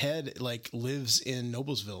 but Head lives in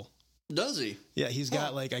Noblesville. Does he? Yeah, he's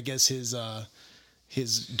got I guess his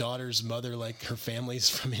daughter's mother, her family's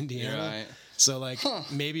from Indiana. Right. So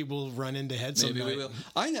maybe we'll run into Head sometime. Maybe we will.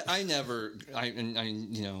 I never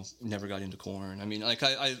got into Korn. I mean,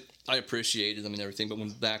 I appreciated them and everything,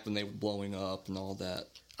 but back when they were blowing up and all that.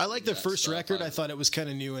 I liked their first record. I thought it was kind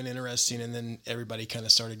of new and interesting, and then everybody kind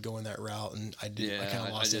of started going that route, and I kind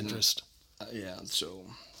of lost interest. So.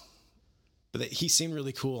 But he seemed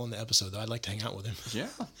really cool on the episode, though. I'd like to hang out with him. Yeah.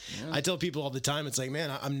 I tell people all the time, it's like,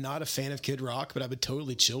 man, I'm not a fan of Kid Rock, but I would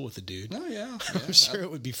totally chill with the dude. Oh, yeah. I'm sure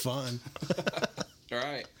it would be fun. All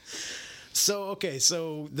right. So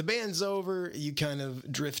the band's over. You kind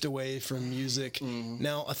of drift away from music. Mm-hmm.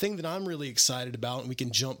 Now, a thing that I'm really excited about, and we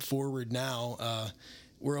can jump forward now,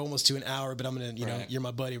 we're almost to an hour, but I'm going to, you're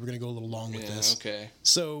my buddy. We're going to go a little long with this. Okay.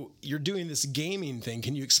 So you're doing this gaming thing.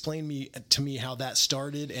 Can you explain to me how that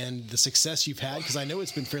started and the success you've had? Because I know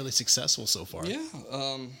it's been fairly successful so far. Yeah.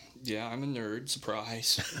 I'm a nerd.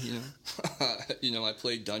 Surprise. I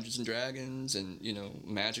played Dungeons and Dragons and,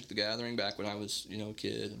 Magic the Gathering back when I was, a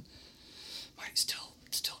kid. And might still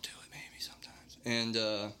do it maybe sometimes. And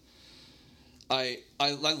I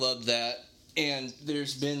loved that. And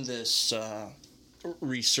there's been this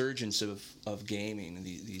resurgence of gaming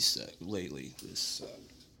these lately. There's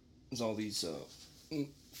all these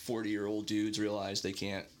 40-year-old dudes realize they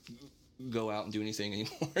can't go out and do anything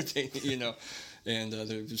anymore. And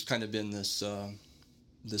there's kind of been this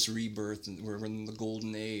this rebirth, and we're in the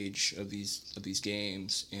golden age of these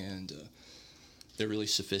games, and they're really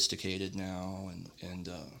sophisticated now, and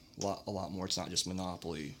a lot more. It's not just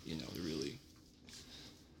Monopoly, you know. They're really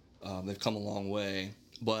they've come a long way,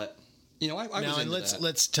 but. You know, I was now, and into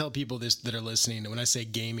let's tell people this that are listening. When I say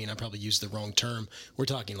gaming, I probably used the wrong term. We're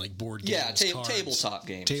talking like board games, cards. Tabletop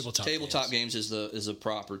games. Tabletop games is a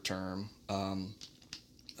proper term.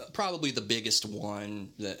 Probably the biggest one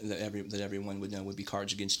that everyone would know would be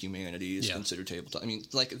Cards Against Humanity is considered tabletop. I mean,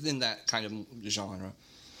 like in that kind of genre.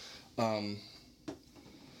 But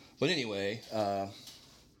anyway,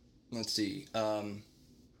 let's see.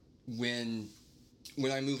 When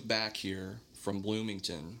I moved back here from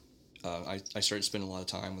Bloomington. I started spending a lot of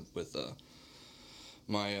time with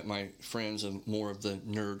my friends of more of the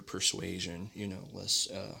nerd persuasion, you know, less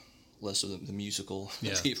of the musical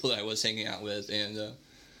people that I was hanging out with, and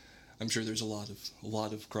I'm sure there's a lot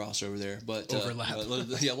of crossover there, but overlap. A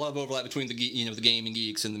lot of overlap between the gaming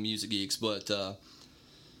geeks and the music geeks, but I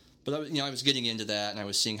was getting into that, and I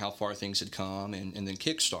was seeing how far things had come, and then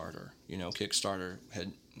Kickstarter, Kickstarter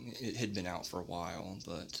had been out for a while,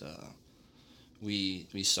 but.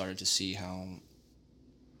 We started to see how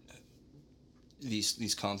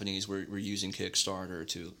these companies were using Kickstarter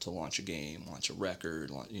to launch a game, launch a record,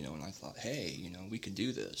 and I thought, hey, we could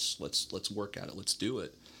do this. Let's work at it. Let's do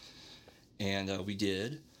it. And we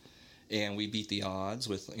did, and we beat the odds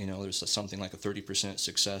with there's something like a 30%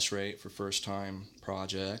 success rate for first time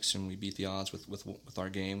projects, and we beat the odds with our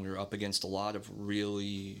game. We were up against a lot of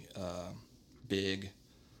really big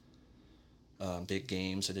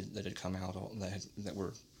games that had come out that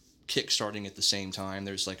were kickstarting at the same time.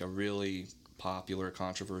 There's like a really popular,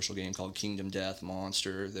 controversial game called Kingdom Death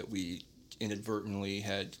Monster that we inadvertently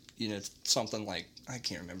had, something like, I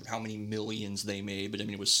can't remember how many millions they made, but I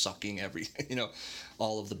mean, it was sucking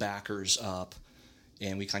all of the backers up,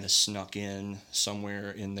 and we kind of snuck in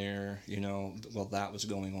somewhere in there, while that was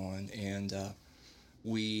going on, and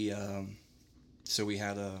so we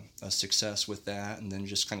had a success with that, and then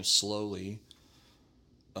just kind of slowly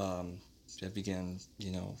I began,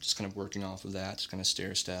 just kind of working off of that, just kind of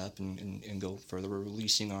stair step and go further. We're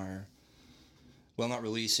releasing not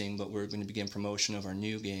releasing, but we're going to begin promotion of our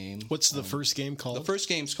new game. What's the first game called? The first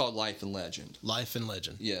game's called Life and Legend. Life and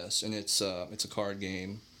Legend. Yes, and it's a card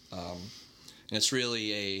game, and it's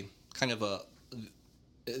really a kind of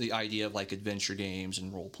the idea of like adventure games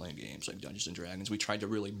and role-playing games like Dungeons and Dragons. We tried to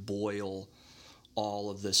really boil all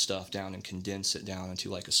of this stuff down and condense it down into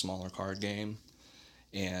like a smaller card game,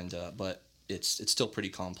 and but it's still pretty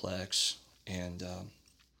complex, and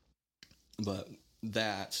but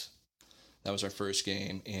that was our first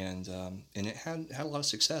game, and it had a lot of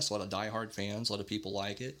success, a lot of diehard fans, a lot of people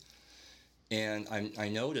like it, and I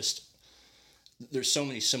noticed there's so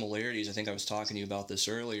many similarities. I think I was talking to you about this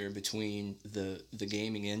earlier between the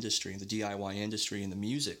gaming industry, the DIY industry, and the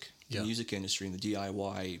music industry, and the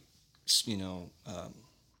DIY,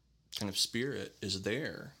 kind of spirit is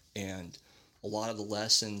there, and a lot of the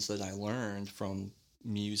lessons that I learned from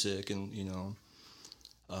music and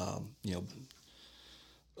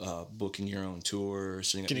booking your own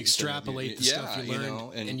tours, you can extrapolate the stuff you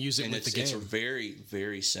learned and use it with the game. It's very,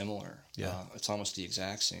 very similar. Yeah, it's almost the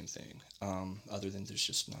exact same thing. Other than there's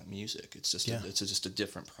just not music. It's just it's just a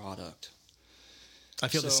different product. I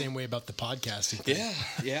feel the same way about the podcasting thing.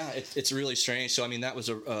 Yeah, it's really strange. So, I mean, that was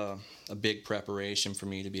a big preparation for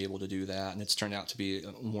me to be able to do that, and it's turned out to be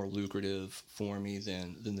more lucrative for me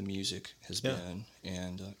than the music has been.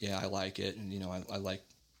 And, I like it, and, I like,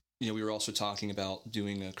 we were also talking about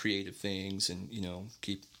doing creative things and,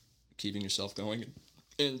 keeping yourself going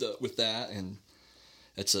and with that, and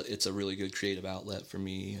it's a really good creative outlet for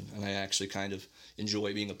me, and I actually kind of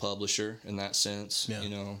enjoy being a publisher in that sense,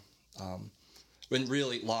 When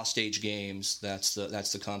really Lost Age Games, that's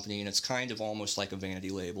the company, and it's kind of almost like a vanity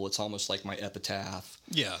label. It's almost like my Epitaph,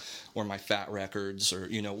 or my Fat Records, or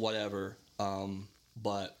whatever.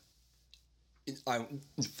 But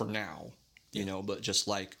for now, but just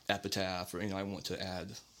like Epitaph, or I want to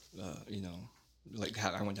add, like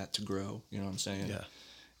I want that to grow. You know what I'm saying? Yeah.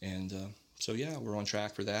 And so we're on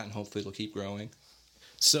track for that, and hopefully it'll keep growing.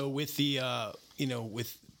 So with the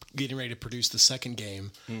with getting ready to produce the second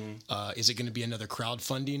game, is it going to be another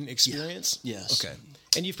crowdfunding experience? Yeah. Yes. Okay.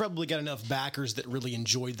 And you've probably got enough backers that really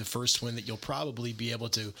enjoyed the first one that you'll probably be able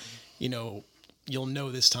to, you'll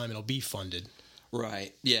know this time it'll be funded.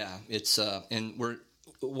 Right. Yeah. It's and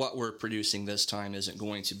what we're producing this time isn't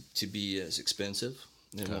going to be as expensive.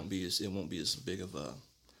 It won't be as big of a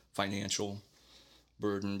financial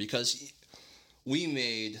burden, because we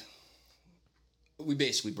made we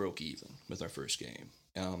basically broke even with our first game.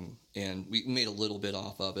 And we made a little bit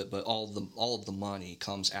off of it, but all of the money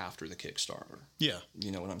comes after the Kickstarter. Yeah.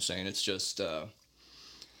 You know what I'm saying? It's just,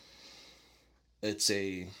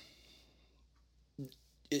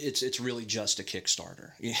 it's really just a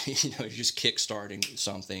Kickstarter. You know, you're just kickstarting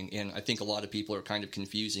something. And I think a lot of people are kind of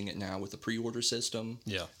confusing it now with the pre-order system.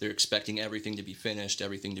 Yeah. They're expecting everything to be finished,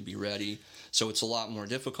 everything to be ready. So it's a lot more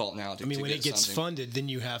difficult now to, I mean, to when get it gets something. funded, then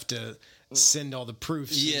you have to send all the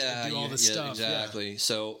proofs, do all the stuff. Exactly.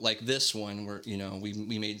 So like this one,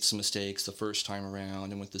 we made some mistakes the first time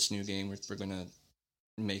around, and with this new game, we're going to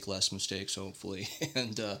make less mistakes, hopefully,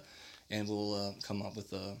 and we'll come up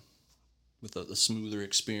with a smoother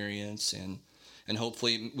experience, and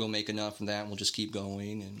hopefully we'll make enough from that, and we'll just keep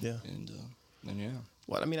going, and yeah.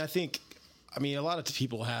 Well, I mean, I mean, a lot of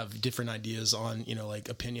people have different ideas on, like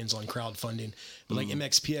opinions on crowdfunding, but like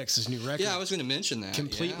MXPX's new record. Yeah, I was going to mention that.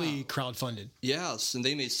 Completely crowdfunded. Yes, and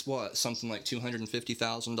they made something like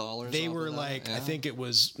 $250,000. They were like, I think it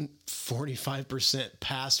was 45%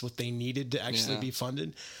 past what they needed to actually be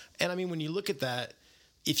funded. And I mean, when you look at that,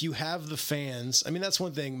 if you have the fans, I mean, that's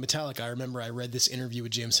one thing. Metallica, I remember I read this interview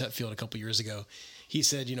with James Hetfield a couple years ago. He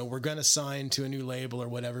said, we're going to sign to a new label or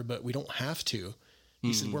whatever, but we don't have to.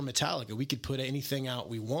 He said, we're Metallica. We could put anything out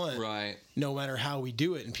we want, right? No matter how we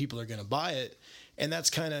do it, and people are going to buy it. And that's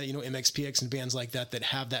kind of, MXPX and bands like that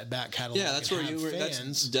have that back catalog. Yeah, that's where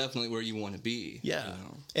that's definitely where you want to be. Yeah.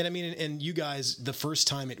 And I mean, and you guys, the first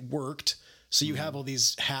time it worked, so you have all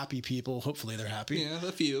these happy people. Hopefully they're happy. Yeah,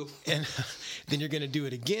 a few. And then you're going to do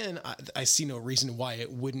it again. I see no reason why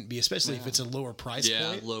it wouldn't be, especially if it's a lower price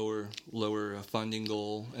point. Yeah, lower funding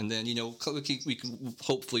goal. And then, we can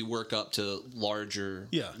hopefully work up to larger,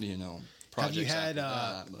 projects.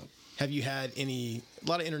 Have you had a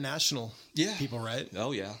lot of international people, right?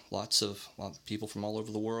 Oh, yeah. Lots of people from all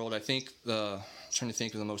over the world. I think, trying to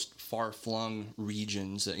think of the most far-flung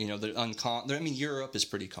regions that, they're uncommon. I mean, Europe is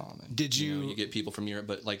pretty common. Did you... you get people from Europe,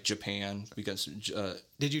 but like Japan, because...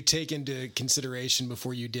 did you take into consideration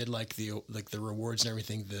before you did like the rewards and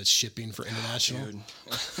everything, the shipping for international? Dude.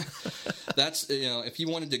 That's, if you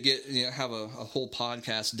wanted to get, have a whole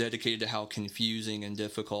podcast dedicated to how confusing and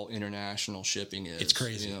difficult international shipping is. It's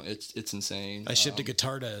crazy. It's insane. I shipped a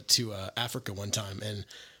guitar to Africa one time, and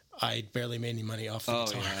I barely made any money off the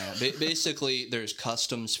guitar. Yeah. Basically, there's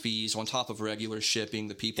customs fees on top of regular shipping.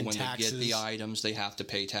 The people, when taxes. they get the items, they have to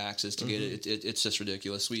pay taxes to get it. It's just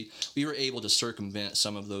ridiculous. We were able to circumvent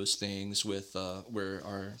some of those things with where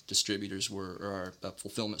our distributors were, or our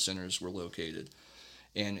fulfillment centers were located,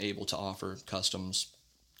 and able to offer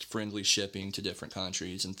customs-friendly shipping to different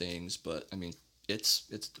countries and things. But, I mean, it's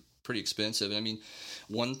pretty expensive. And, I mean,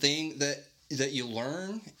 one thing that you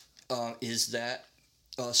learn is that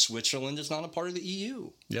Switzerland is not a part of the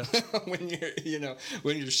EU. Yeah. when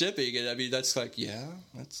you're shipping it, I mean, that's like,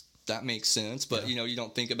 that makes sense. But, you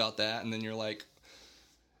don't think about that. And then you're like,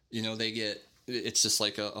 it's just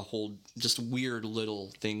like a whole, just weird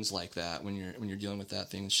little things like that when you're dealing with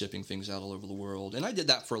that thing, shipping things out all over the world. And I did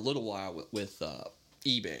that for a little while with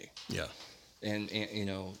eBay. Yeah. And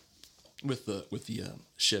with the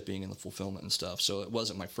shipping and the fulfillment and stuff. So it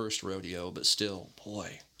wasn't my first rodeo, but still,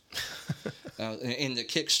 boy. And the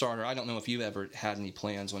Kickstarter, I don't know if you've ever had any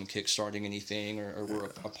plans on kickstarting anything or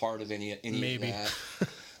were a part of any Maybe. of that.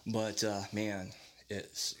 But, man,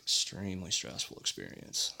 it's extremely stressful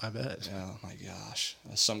experience. I bet. Oh, my gosh.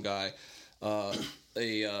 Some guy,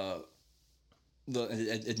 the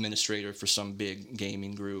administrator for some big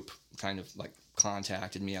gaming group kind of like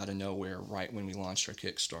contacted me out of nowhere right when we launched our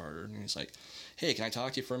Kickstarter, and he's like, "Hey, can I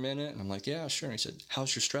talk to you for a minute?" And I'm like, "Yeah, sure." And he said,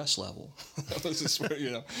 "How's your stress level?" That was just where,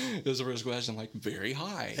 it was the first question. I'm like, "Very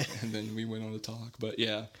high." And then we went on to talk. But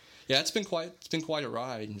yeah, it's been quite a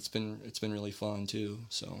ride, and it's been really fun too.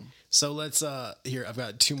 So let's here, I've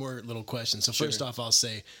got two more little questions. So first off, I'll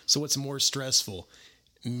say, so what's more stressful,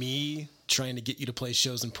 me trying to get you to play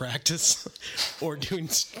shows and practice, or doing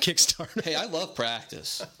Kickstarter? Hey, I love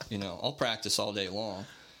practice. I'll practice all day long.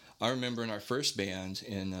 I remember in our first band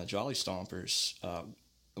in Jolly Stompers,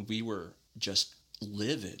 we were just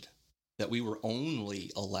livid that we were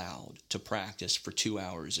only allowed to practice for 2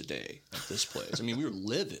 hours a day at this place. I mean, we were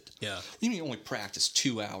livid. Yeah. We need to only practice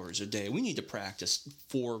 2 hours a day. We need to practice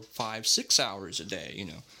 4, 5, 6 hours a day,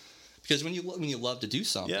 Because when you love to do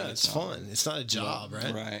something, it's fun. It's not a job,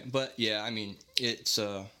 right? Right. But yeah, I mean, it's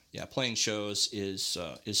playing shows is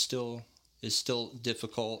still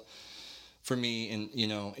difficult for me,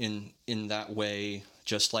 and in that way,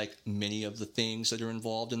 just like many of the things that are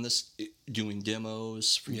involved in this, doing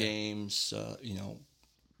demos for games,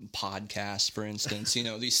 podcasts, for instance.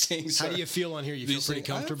 These things. How do you feel on here? You feel pretty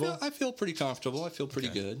comfortable? I feel pretty comfortable. I feel pretty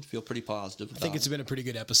good. Feel pretty positive. I think it's been a pretty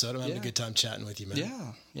good episode. I'm having a good time chatting with you,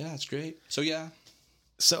 man. Yeah, it's great. So yeah.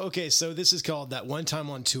 So this is called That One Time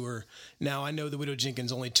on Tour. Now I know the Widow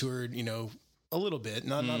Jenkins only toured, a little bit,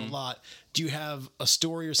 not a lot. Do you have a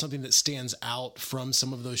story or something that stands out from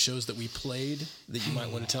some of those shows that we played that you might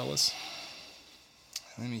want to tell us?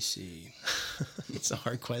 Let me see. It's a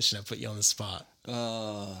hard question. I put you on the spot.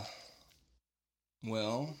 Well,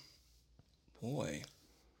 boy.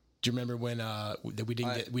 Do you remember when that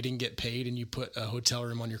we didn't get paid and you put a hotel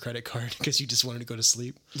room on your credit card because you just wanted to go to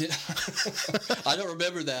sleep? Yeah. I don't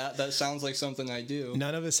remember that. That sounds like something I do.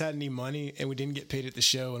 None of us had any money and we didn't get paid at the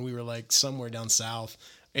show, and we were like somewhere down south,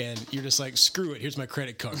 and you're just like, screw it, here's my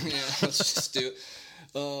credit card. Yeah, let's just do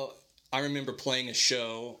it. I remember playing a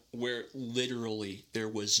show where literally there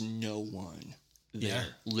was no one there. Yeah.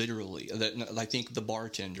 Literally. I think the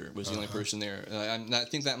bartender was the only person there. I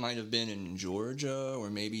think that might have been in Georgia or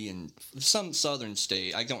maybe in some southern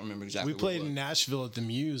state. I don't remember exactly. We played in Nashville at the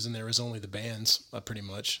Muse, and there was only the bands, pretty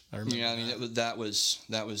much. I remember. Yeah, I mean that was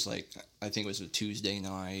like, I think it was a Tuesday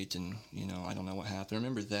night, and I don't know what happened. I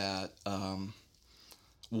remember that.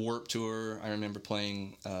 Warped Tour. I remember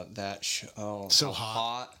playing that show. So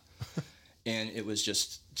hot. And it was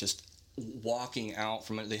just walking out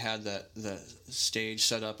from it. They had the stage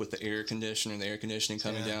set up with the air conditioning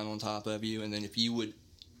coming down on top of you, and then if you would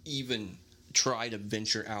even try to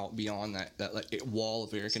venture out beyond that like wall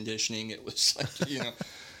of air conditioning, it was like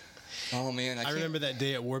oh man, I remember that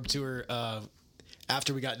day at Warped Tour.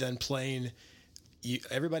 After we got done playing,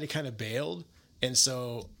 everybody kind of bailed, and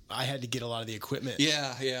so I had to get a lot of the equipment.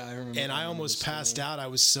 Yeah, I remember. And I almost passed out. I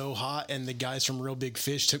was so hot, and the guys from Real Big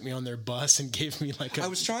Fish took me on their bus and gave me like I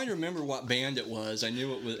was trying to remember what band it was. I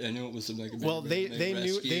knew it was like a band. Well,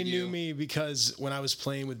 they knew me because when I was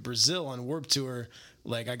playing with Brazil on Warped Tour,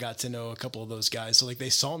 like I got to know a couple of those guys. So like they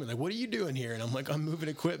saw me like, "What are you doing here?" And I'm like, "I'm moving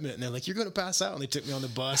equipment." And they're like, "You're going to pass out." And they took me on the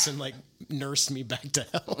bus and like nursed me back to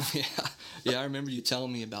health. Yeah, I remember you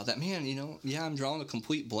telling me about that. Man, I'm drawing a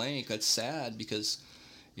complete blank. That's sad because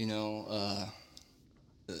it's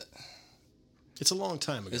a long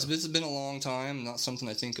time ago. It's been a long time. Not something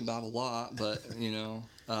I think about a lot, but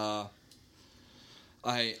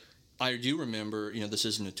I do remember. This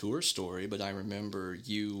isn't a tour story, but I remember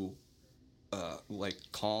you like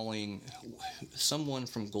calling someone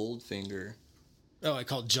from Goldfinger. Oh, I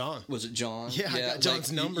called John. Was it John? Yeah, I got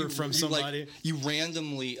John's number from somebody. You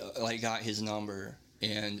randomly got his number,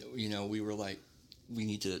 and we were like, we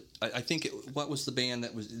need to. I think what was the band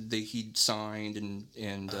that he'd signed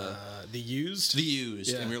and The Used. The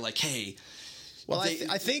Used, yeah. And we were like, hey. Well,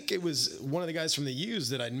 I think it was one of the guys from The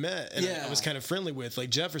Used that I'd met, and I was kind of friendly with, like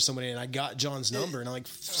Jeff or somebody, and I got John's number, and I'm like,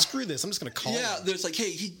 screw this, I'm just going to call him. Yeah, there's like, hey,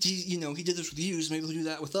 he did this with The Used, maybe he'll do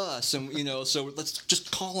that with us, and so let's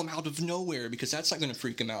just call him out of nowhere because that's not going to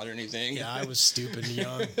freak him out or anything. Yeah, I was stupid and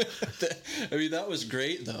young. I mean, that was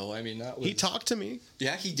great though. I mean, that was. He talked to me.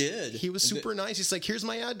 Yeah, he did. He was super nice. He's like, here's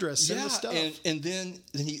my address. Send the stuff. And then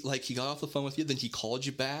he got off the phone with you. Then he called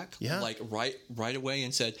you back. Yeah. Like right away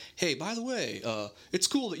and said, hey, by the way, it's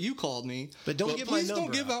cool that you called me, but don't give my number.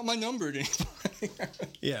 Don't give out my number to anybody.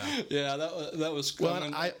 Yeah. That was cool.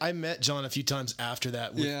 Well, I met John a few times after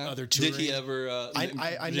that with other touring. Did he ever?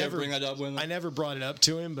 I never bring that up with him? I never brought it up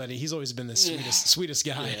to him, but he's always been the sweetest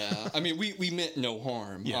guy. Yeah. I mean, we meant no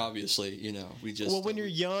harm. Yeah. Obviously, we just. When you're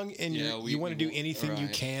young and you want to do anything you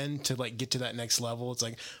can to like get to that next level, it's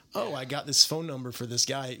like, I got this phone number for this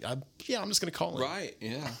guy. I'm just gonna call him. Right.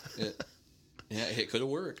 Yeah. It could have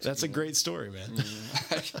worked. That's a great story, man.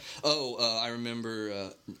 I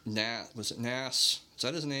remember was it Nas? Is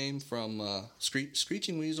that his name from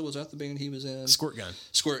Screeching Weasel? Was that the band he was in? Squirt Gun.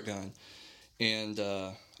 And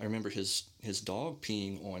I remember his dog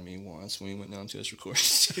peeing on me once when we went down to his recording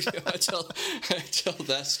studio. I tell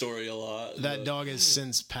that story a lot. That dog has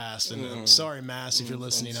since passed, and I'm sorry, Mass, if you're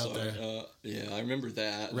listening out there. I remember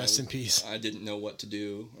that. Rest in peace. I didn't know what to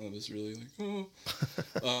do. I was really like,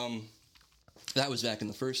 oh. That was back in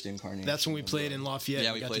the first incarnation. That's when we played in Lafayette.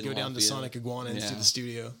 Yeah, we got to go down to Sonic Iguana and to the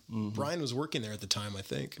studio. Mm-hmm. Brian was working there at the time, I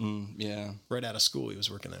think. Right out of school, he was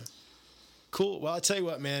working there. Cool. Well, I'll tell you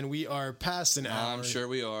what, man. We are past an hour. I'm sure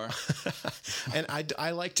we are. And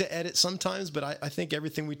I like to edit sometimes, but I think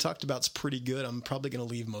everything we talked about is pretty good. I'm probably going to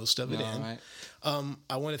leave most of it in. Right.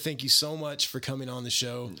 I want to thank you so much for coming on the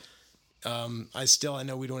show. I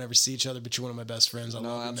know we don't ever see each other, but you're one of my best friends. I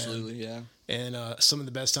love you, absolutely, man. Yeah. And some of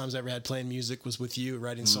the best times I ever had playing music was with you.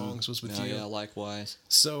 Writing songs was with you. Yeah, likewise.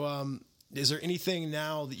 So is there anything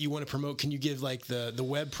now that you want to promote? Can you give like the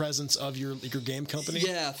web presence of your game company?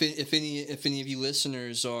 Yeah, if any of you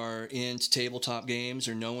listeners are into tabletop games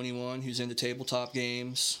or know anyone who's into tabletop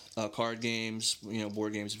games, card games,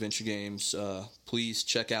 board games, adventure games, please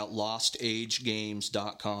check out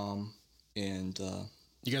lostagegames.com. And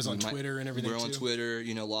you guys on Twitter and everything? We're on Twitter,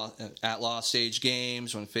 at Lost Age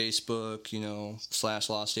Games, on Facebook, /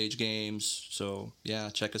 Lost Age Games. So yeah,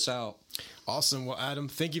 check us out. Awesome. Well, Adam,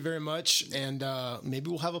 thank you very much. And maybe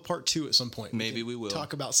we'll have a part 2 at some point. Maybe we will.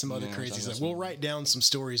 Talk about some other crazy stuff. We'll write down some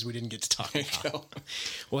stories we didn't get to talk about.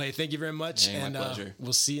 Well, hey, thank you very much. Hey, and my pleasure.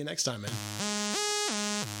 We'll see you next time, man.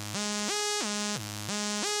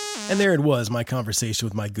 And there it was, my conversation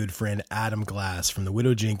with my good friend Adam Glass from the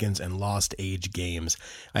Widow Jenkins and Lost Age Games.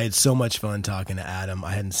 I had so much fun talking to Adam.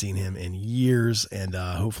 I hadn't seen him in years, and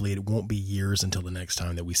hopefully it won't be years until the next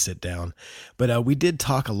time that we sit down. But we did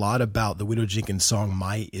talk a lot about the Widow Jenkins song,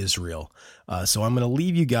 My Israel. So I'm going to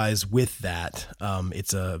leave you guys with that.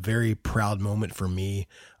 It's a very proud moment for me.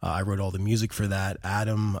 I wrote all the music for that.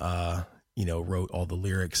 Adam, wrote all the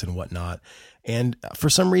lyrics and whatnot. And for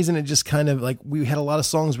some reason, it just kind of like, we had a lot of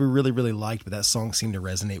songs we really, really liked, but that song seemed to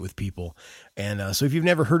resonate with people. And so if you've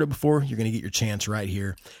never heard it before, you're going to get your chance right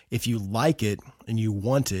here. If you like it and you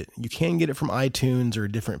want it, you can get it from iTunes or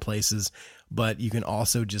different places, but you can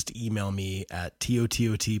also just email me at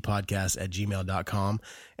tototpodcast@gmail.com,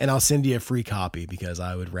 and I'll send you a free copy because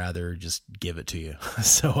I would rather just give it to you.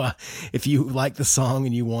 So if you like the song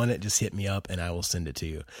and you want it, just hit me up and I will send it to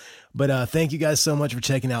you. But thank you guys so much for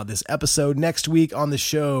checking out this episode. Next week on the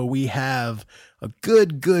show, we have a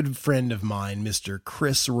good friend of mine, Mr.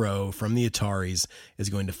 Chris Rowe from the Ataris, is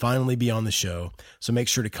going to finally be on the show. So make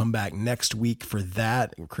sure to come back next week for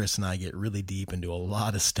that. Chris and I get really deep into a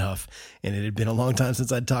lot of stuff, and it had been a long time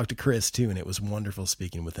since I'd talked to Chris too, and it was wonderful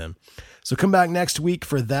speaking with him. So come back next week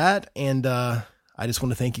for that. And I just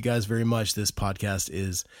want to thank you guys very much. This podcast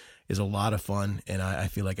is a lot of fun, and I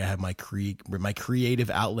feel like I have my creative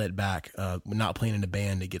outlet back. Not playing in a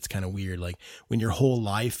band, it gets kind of weird. Like when your whole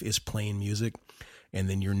life is playing music, and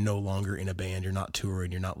then you're no longer in a band, you're not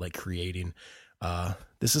touring, you're not like creating.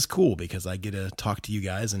 This is cool because I get to talk to you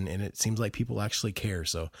guys, and it seems like people actually care.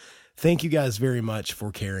 So thank you guys very much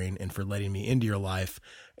for caring and for letting me into your life.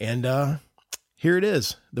 And here it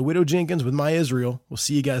is, the Widow Jenkins with My Israel. We'll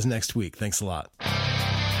see you guys next week. Thanks a lot.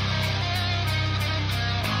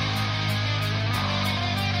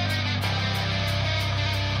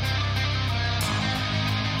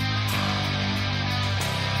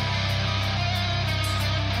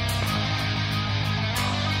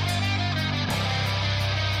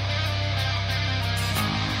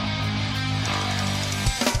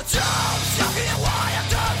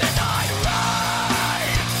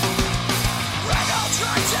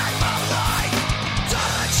 Take my life,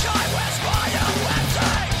 touch, I whisper away.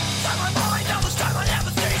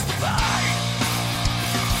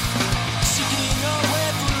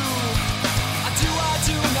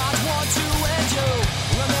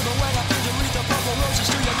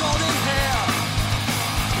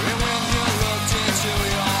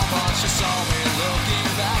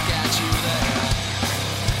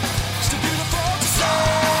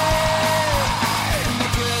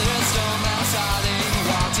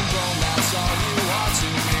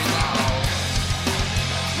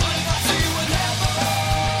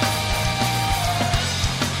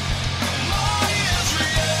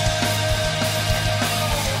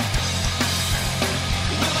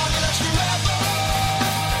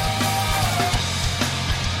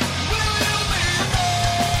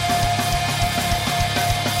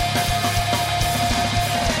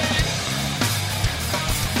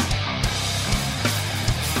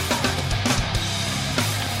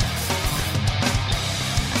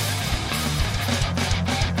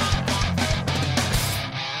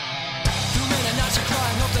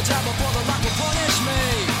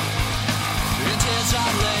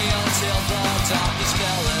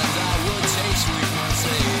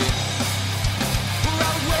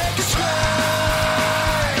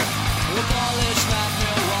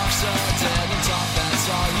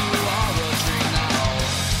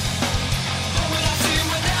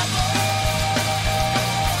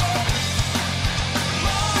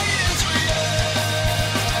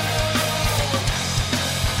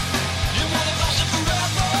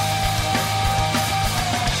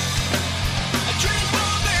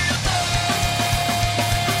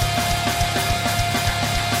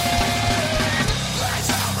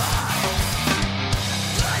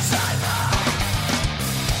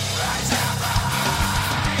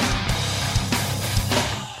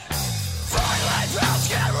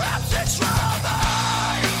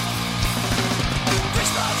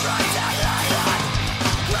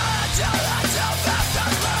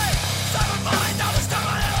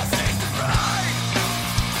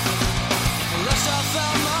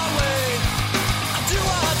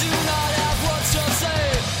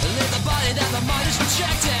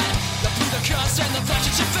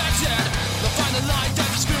 rejected. The final light that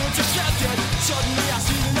the spirit accepted. Suddenly I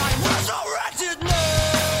see the night resurrected. No,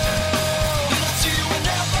 did I see you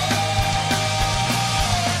whenever?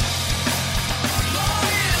 My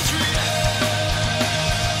Israel.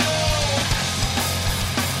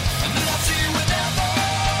 And did I see you whenever?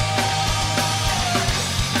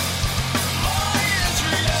 My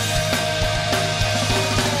Israel.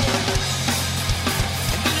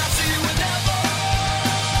 And did I see you whenever?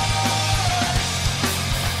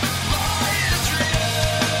 My Israel.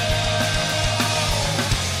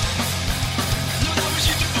 Lord, I wish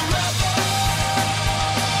you could forever.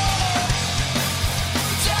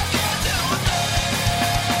 But I can't do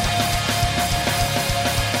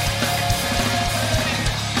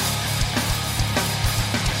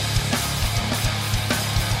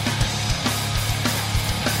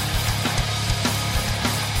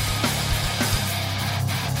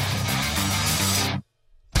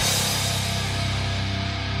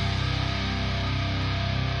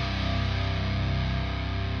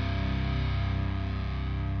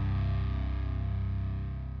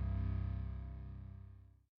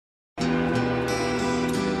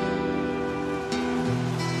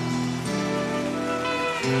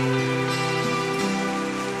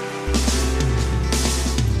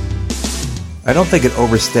I don't think it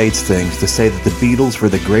overstates things to say that the Beatles were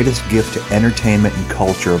the greatest gift to entertainment and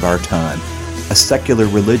culture of our time, a secular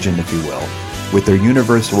religion, if you will, with their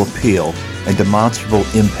universal appeal and demonstrable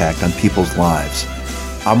impact on people's lives.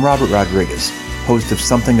 I'm Robert Rodriguez, host of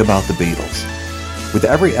Something About the Beatles. With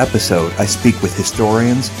every episode, I speak with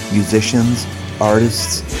historians, musicians,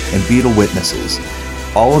 artists, and Beatle witnesses,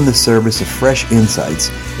 all in the service of fresh insights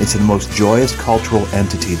into the most joyous cultural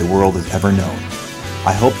entity the world has ever known.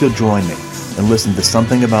 I hope you'll join me and listen to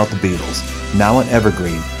Something About the Beatles, now on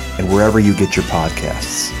Evergreen and wherever you get your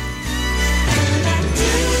podcasts.